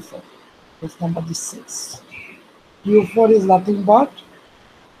to Q4 let's number this 6 Q4 is nothing but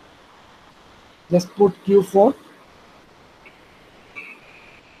just put Q4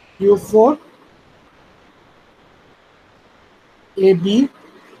 AB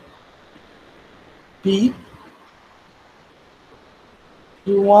B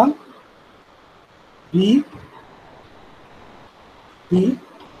Q1 B B,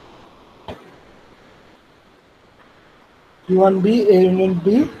 Q1B, A union B,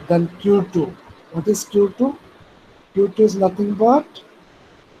 then Q2. What is Q2? Q2 is nothing but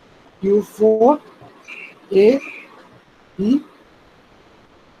Q4, A, B,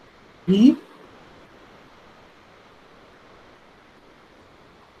 B,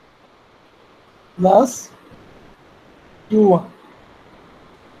 plus Q1.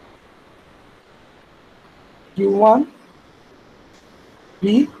 Q1,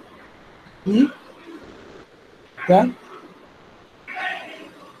 B, B,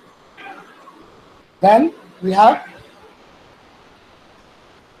 then we have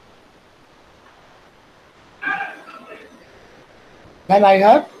then I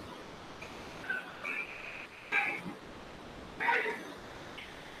have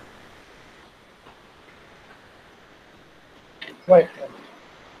wait.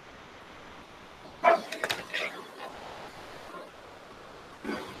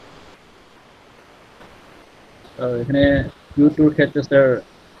 এখানে Q2 এর ক্ষেত্রে sir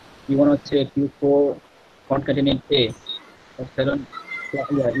Q1 হচ্ছে Q4 concatenate A epsilon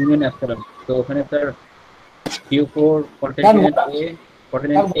union epsilon, তো ওখানে sir Q4 Then concatenate what? A Then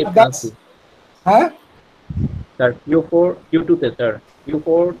concatenate A what plus B, that's huh? Sir Q4 Q2 তে sir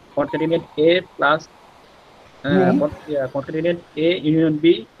Q4 concatenate A plus Hmm. concatenate A union B,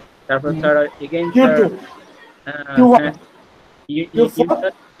 তারপর sir again sir Q2, Q1, হ্যাঁ Q4 union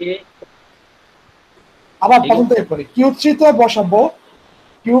A আবার again পছন্দ করি Q3 তে বসাবো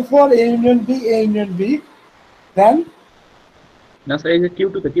Q4 A union B, A union B, then না sir এই যে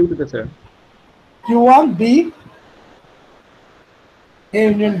Q2 তে sir Q1 B, A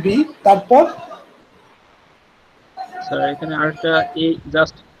union B, তারপর স্যার এখানে আরেকটা A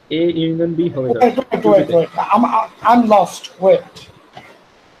just A union B হবে wait, just wait, Q2 wait, তে wait. I'm lost. Wait.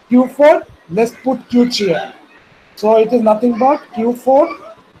 Q4, let's put Q3 here. So it is nothing but Q4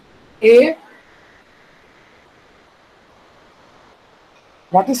 A.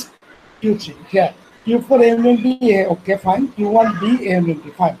 What is Q3? Here. Q4 A union B, A. Okay, fine. Q1 B, A union B.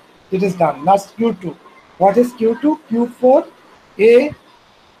 Fine. It is done. That's Q2. What is Q2? Q4 A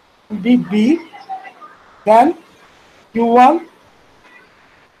B B. Then Q1.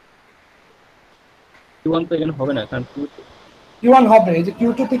 Q1 তো এখানে হবে না, কারণ Q1 হবে এই যে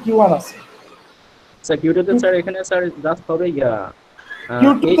Q2 তে Q1 আছে স্যার Q2 তে স্যার এখানে স্যার জাস্ট হবে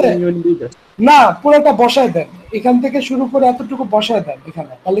Q2 A তে union B জাস্ট। না পুরোটা বসায় দেন এখান থেকে শুরু করে এতটুকু বসায় দেন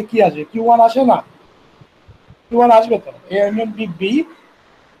এখানে তাহলে কি আসবে Q1 আসে না Q1 আসবে তো A union B B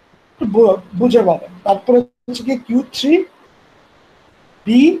বুঝে পাবেন তারপরে হচ্ছে কি Q3 B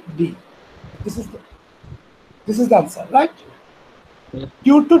B this is the answer right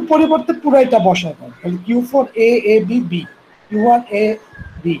Q2 এর পরিবর্তে পুরোটা বসায় দেন তাহলে Q4 A A B B Q1 A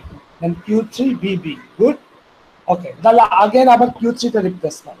B then Q3 B B good okay তাহলে again আবার Q3 তে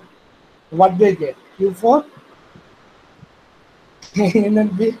রিপ্লেস করেন what do I get Q4 A union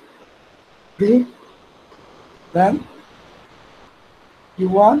B B then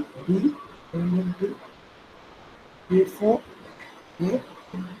Q1 B union B Q4 A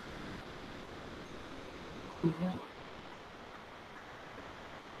Q1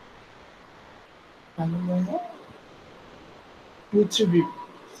 and then Q3 B.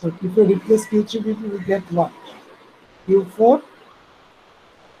 So if you replace Q3 B, we get what? Q4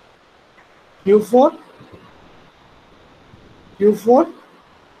 Q4 Q4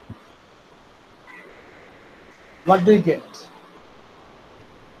 what do you get?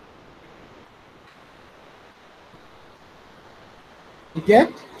 You get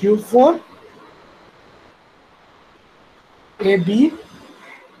Q4 AB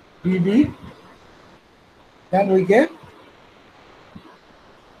BB then we get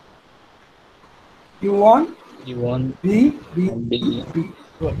Q1 Q1 B B B B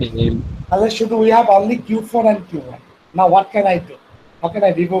good. A Unless should we have only Q4 and Q1. Now what can I do? How can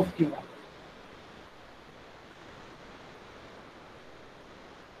I remove Q1?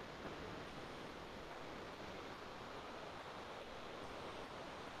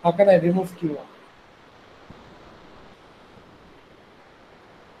 How can I remove Q1?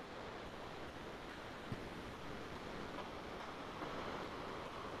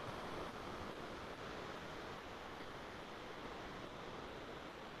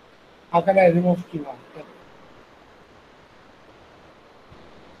 How can I remove Q1?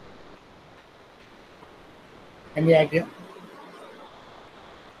 Any idea?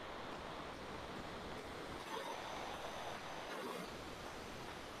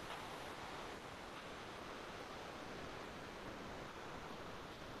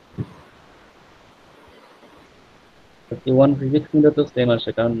 Q1 prefix নিলে তো same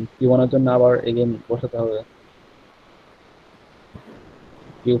আসে, কারণ Q1 এর জন্য আবার again বসাতে হবে।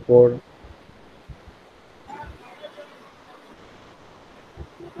 Q4.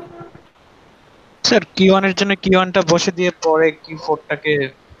 Sir Q1 এর জন্য Q1 টা বসে দিয়ে পরে Q4 টাকে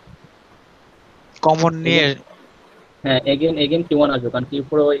কমন নিয়ে হ্যাঁ, এগেন Q1 আসবে, কারণ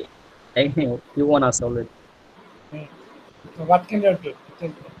Q4 ওই Q1 আছে already. So what can you do?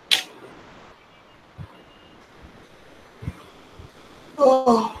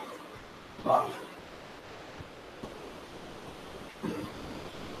 Oh.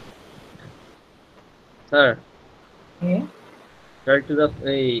 Sir, Hmm? try to just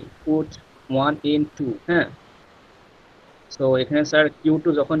put 1 in 2, হ্যাঁ। সো এখানে স্যার Q2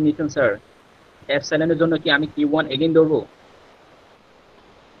 যখন নিচ্ছেন স্যার, এপসাইলনের জন্য কি আমি Q1 এগেইন ধরবো?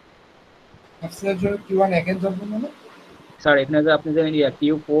 Epsilon জন্য Q1 again ধরবো মানে? স্যার এখানে যে আপনি যে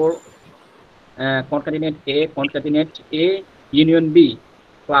Q4 concatenate A union B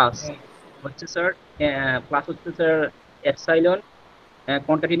plus হচ্ছে স্যার প্লাস হচ্ছে sir epsilon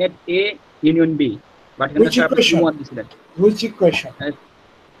concatenate A union B, but এখানে Which স্যার আপনি equation? Q1 দিছিলেন। Which equation?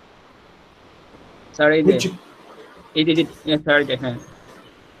 স্যার এই যে Which স্যার হ্যাঁ,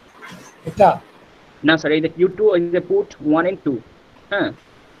 এটা? না স্যার এই যে Q2 এই যে পুট 1 and 2, হ্যাঁ।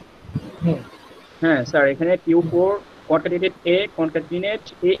 Hmm. হ্যাঁ স্যার, এখানে Q4 concatenate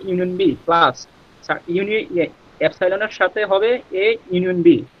A union B plus sir এপসাইলনের সাথে হবে A union B,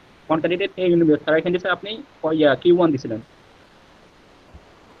 concatenate A union B। Sir এখানে স্যার আপনি Q1 দিছিলেন।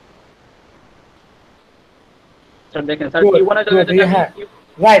 স্যার দেখেন স্যার Good, Q1 এর জায়গায় good. যদি আমি Yeah.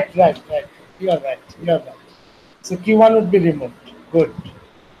 Right. You are right. So Q1 would be removed. Good.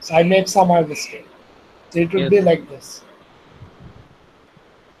 So I made some mistake. So it would Yes. be like this.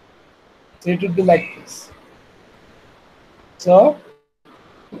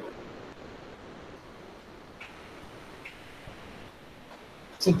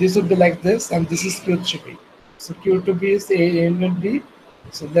 So this would be like this, and this is Q3B. So Q2B is A union B.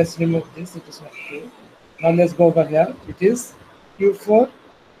 So let's remove this. It is not true. Now let's go over here. It is Q4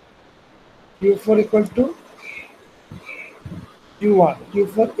 equal to Q1.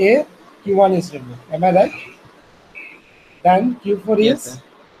 Q4A, Q1 is removed. Am I right? Then Q4 Yes, is sir.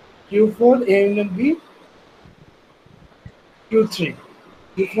 Q4 A union B, Q3.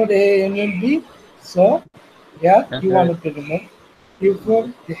 Q4 A union B. So here Yes, Q1 sir. would be removed. Q4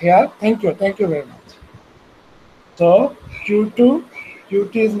 here. Thank you very much. So Q2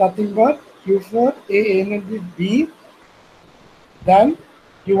 is nothing but Q4 A union B, then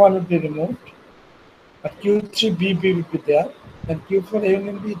Q1 would be removed. But Q3 B would be there. Then Q4 A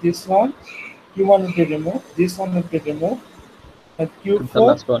union B, this one, Q1 would be removed. This one would be removed. And And the Q4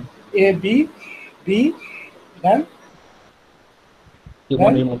 last one, A B, then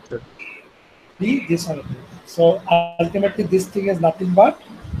Q1 removed, sir. B, this one would be removed. So ultimately this thing is nothing but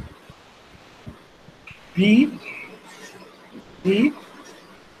B, B,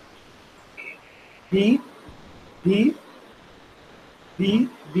 B, B,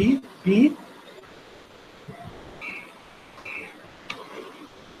 B,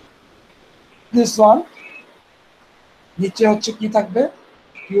 this one নিচে হচ্ছে কি থাকবে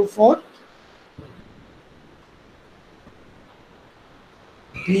Q4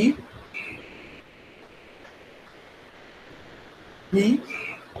 B, B,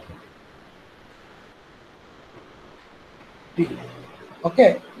 B.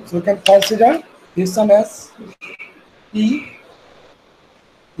 Okay, so we can consider this one as P,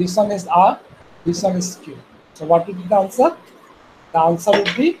 this one is R, this one is Q. So what would be the answer? The answer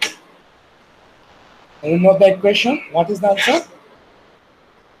would be, you know the equation. What is the answer?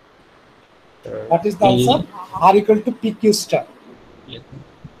 What is the answer? R equal to PQ star. Yes, sir.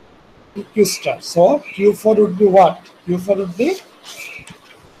 PQ star. So Q4 would be what? Q4 would be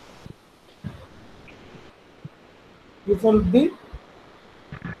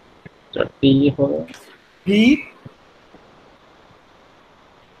Sir, P for B,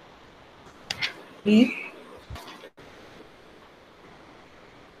 B,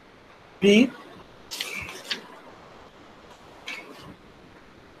 B,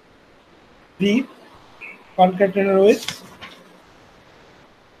 B, concatenated with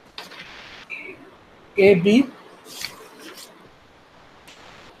A, B,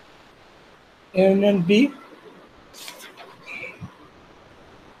 A union B,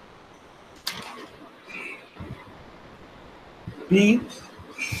 B,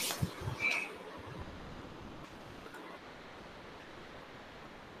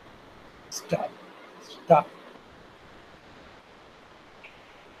 star.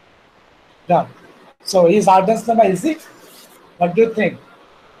 Done. So is Arden's number easy? What do you think?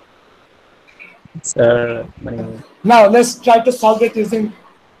 sir, Now let's try to solve it using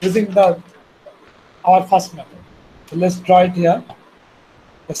our first method. So let's draw it here.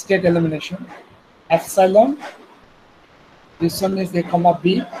 the state elimination. Epsilon, this one is A comma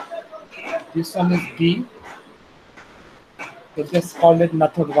B, this one is B. So just call it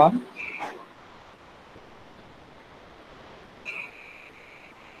method 1.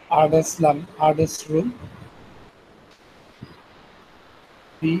 Arden's rule.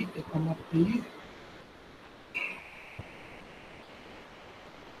 B, A comma B.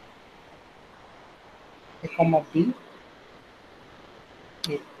 A comma B.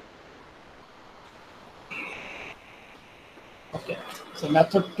 A. Okay, so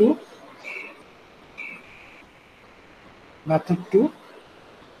method 2. Method 2.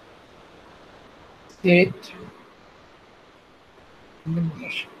 State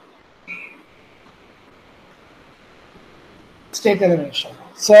elimination. State elimination.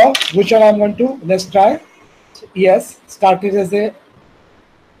 So which one I'm going to? Let's try. Yes, started as a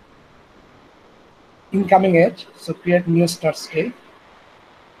incoming edge. So create new start state.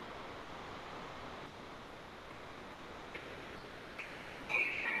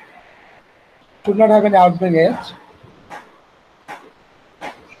 Should not have an outgoing edge.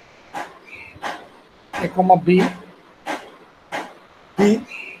 A comma B. B.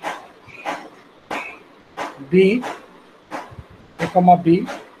 B. A comma B.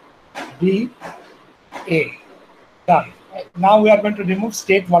 B. A. Done. Now we are going to remove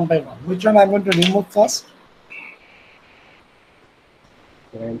state one by one. Which one I'm going to remove first?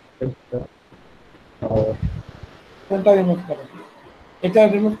 কোনটা remove করো? এটা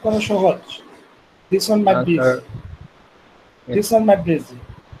remove করা সহজ. This one might be easy. This one might be easy.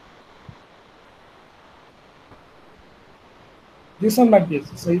 This one might be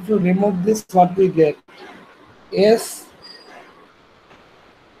easy. So if you remove this, what we get? S.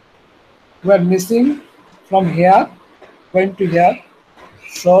 We are missing from here going to here.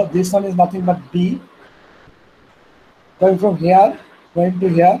 So this one is nothing but B. Going from here, going to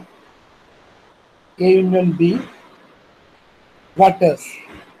here. A union B. What else?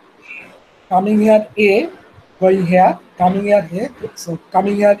 Coming here A, going here, coming here A. So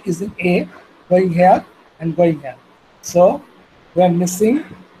coming here is in A, going here and going here. So we are missing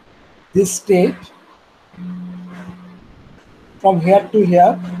this state from here to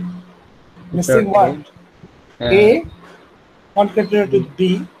here. Missing what? A concatenated with B.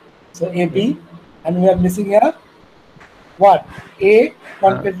 So AB, and we are missing here what? A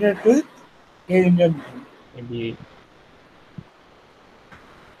concatenated with A union B.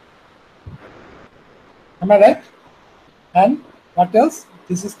 Am I right? And what else?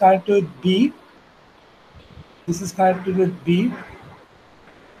 This is connected with B. This is connected with B.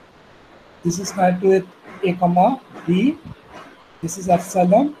 This is connected with A comma B. This is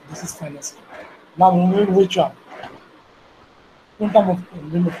epsilon. This is finite. Now remove which one?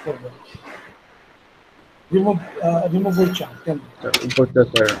 Remove forward. Remove which one? Tell me. Sir.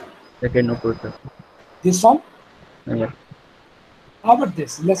 Second operator. This one? Yeah. How about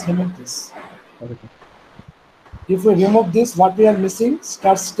this? Let's remove this. Okay. If we remove this, what we are missing?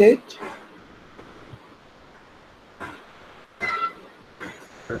 Start state.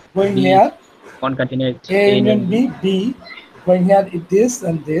 Going B, here. concatenate A union B, B. Going here is this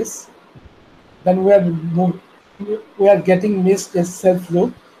and this. Then we are getting missed a self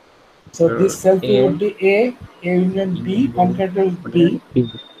loop. So this self loop will be A union B, concatenated with B.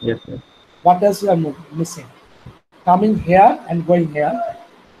 Yes. What else we are missing? Coming here and going here.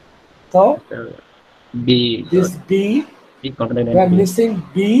 So B. This B, we are missing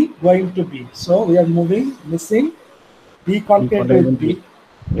B going to B. So we are missing B concatenated with B.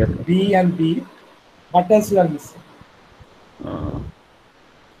 Yes. B and B. What else we are missing?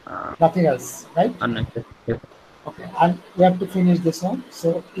 Nothing else, right? Yes. Okay, and we have to finish this one.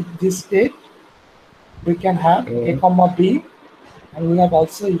 So in this state, we can have A comma B, and we have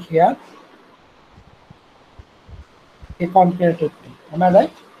also here A concatenated with B. Am I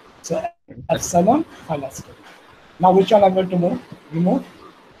right? So epsilon finite state. Now which one I'm going to remove?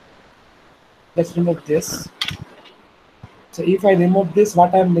 Let's remove this. So if I remove this,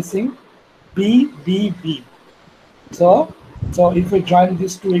 what I'm missing? B, B, B. So if we join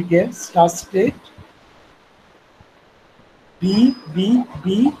these two again, start state. B, B,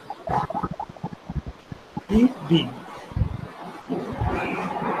 B, B, B.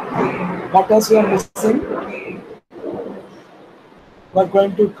 What else we are missing? We're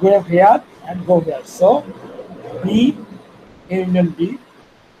going to go here and go here. So B, A union B.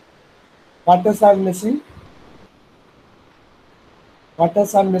 What else I'm missing? What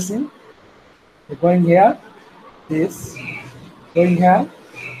else I'm missing? We're going here, this, going here,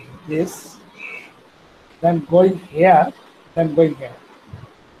 this, then going here, then going here.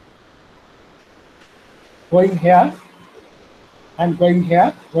 Going here, and going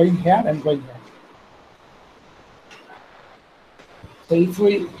here, and going here. So if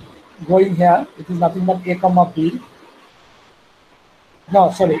we going here, it is nothing but A comma B.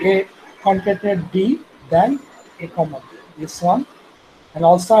 No, sorry, A concatenate B, then A comma B. This one, and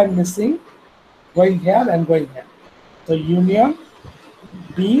also I'm missing going here and going here. So union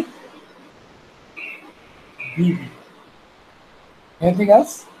B, B, B. Anything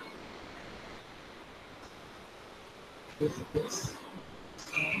else? This.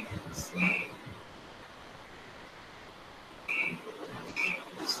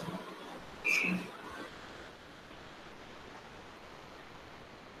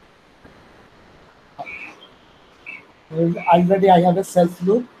 Already I have a self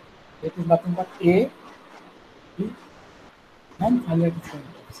loop. It is nothing but A, B, and finally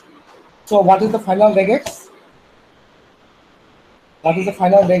so what is the final regex? What is the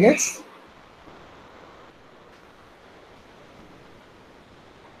final regex?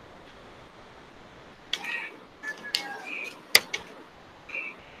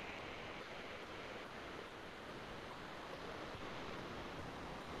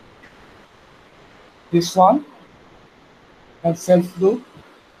 This one and self loop.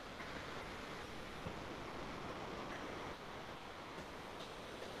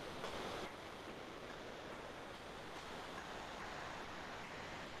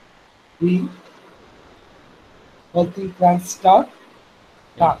 B, whole thing can start.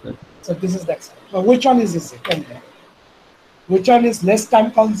 Yes, sir. So this is the example. So which one is easy? Tell me. Which one is less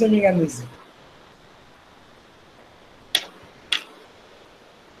time consuming and easy?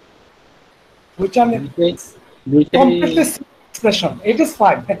 Which one is completely expression? It is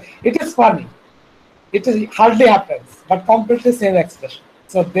fine. It is funny. It is hardly happens, but completely same expression.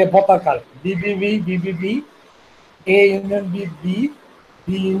 So they both are correct. BBB, BBB, A union B, B,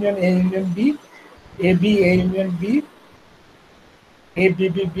 B union A union B, AB, A union B, A, B,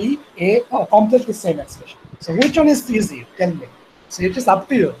 B, B, A, oh, completely same expression. So which one is easy? Tell me. So it is up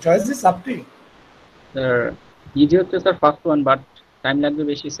to you. Choice is up to you. Sir easy হচ্ছে sir first one, but time লাগবে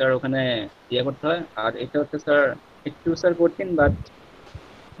বেশি sir, ওখানে ইয়ে করতে হয়। আর এটা হচ্ছে sir একটু স্যার কঠিন,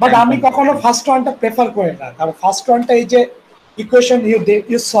 বাট আমি কখনো ফার্স্ট ওয়ানটা প্রেফার করি না, কারণ ফার্স্ট ওয়ানটা এই যে equation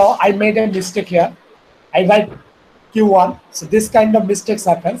you saw I made a mistake here. I write Q1, so this kind of mistakes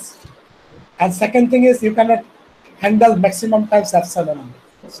happens. And second thing is you cannot handle maximum times epsilon.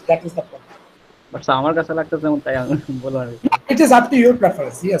 So that is the problem. But আমার কাছে লাগতেছে যেমন, তাই আমি বললাম। It is up to your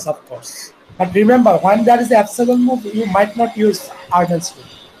preference, yes, of course. But remember, when there is the epsilon move, you might not use Arden's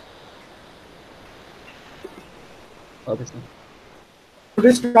rule. Okay, sir. Should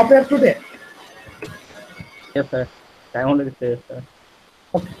we stop here today? Yes, sir. Time only say, sir.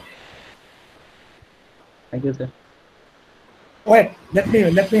 Okay. Thank you, sir. Wait, let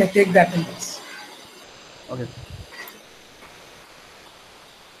me take that in this. Okay.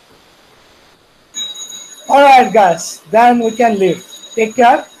 All right, guys. Then we can leave. Take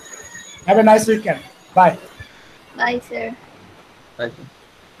care. Have a nice weekend. Bye. Bye, sir. Bye, sir.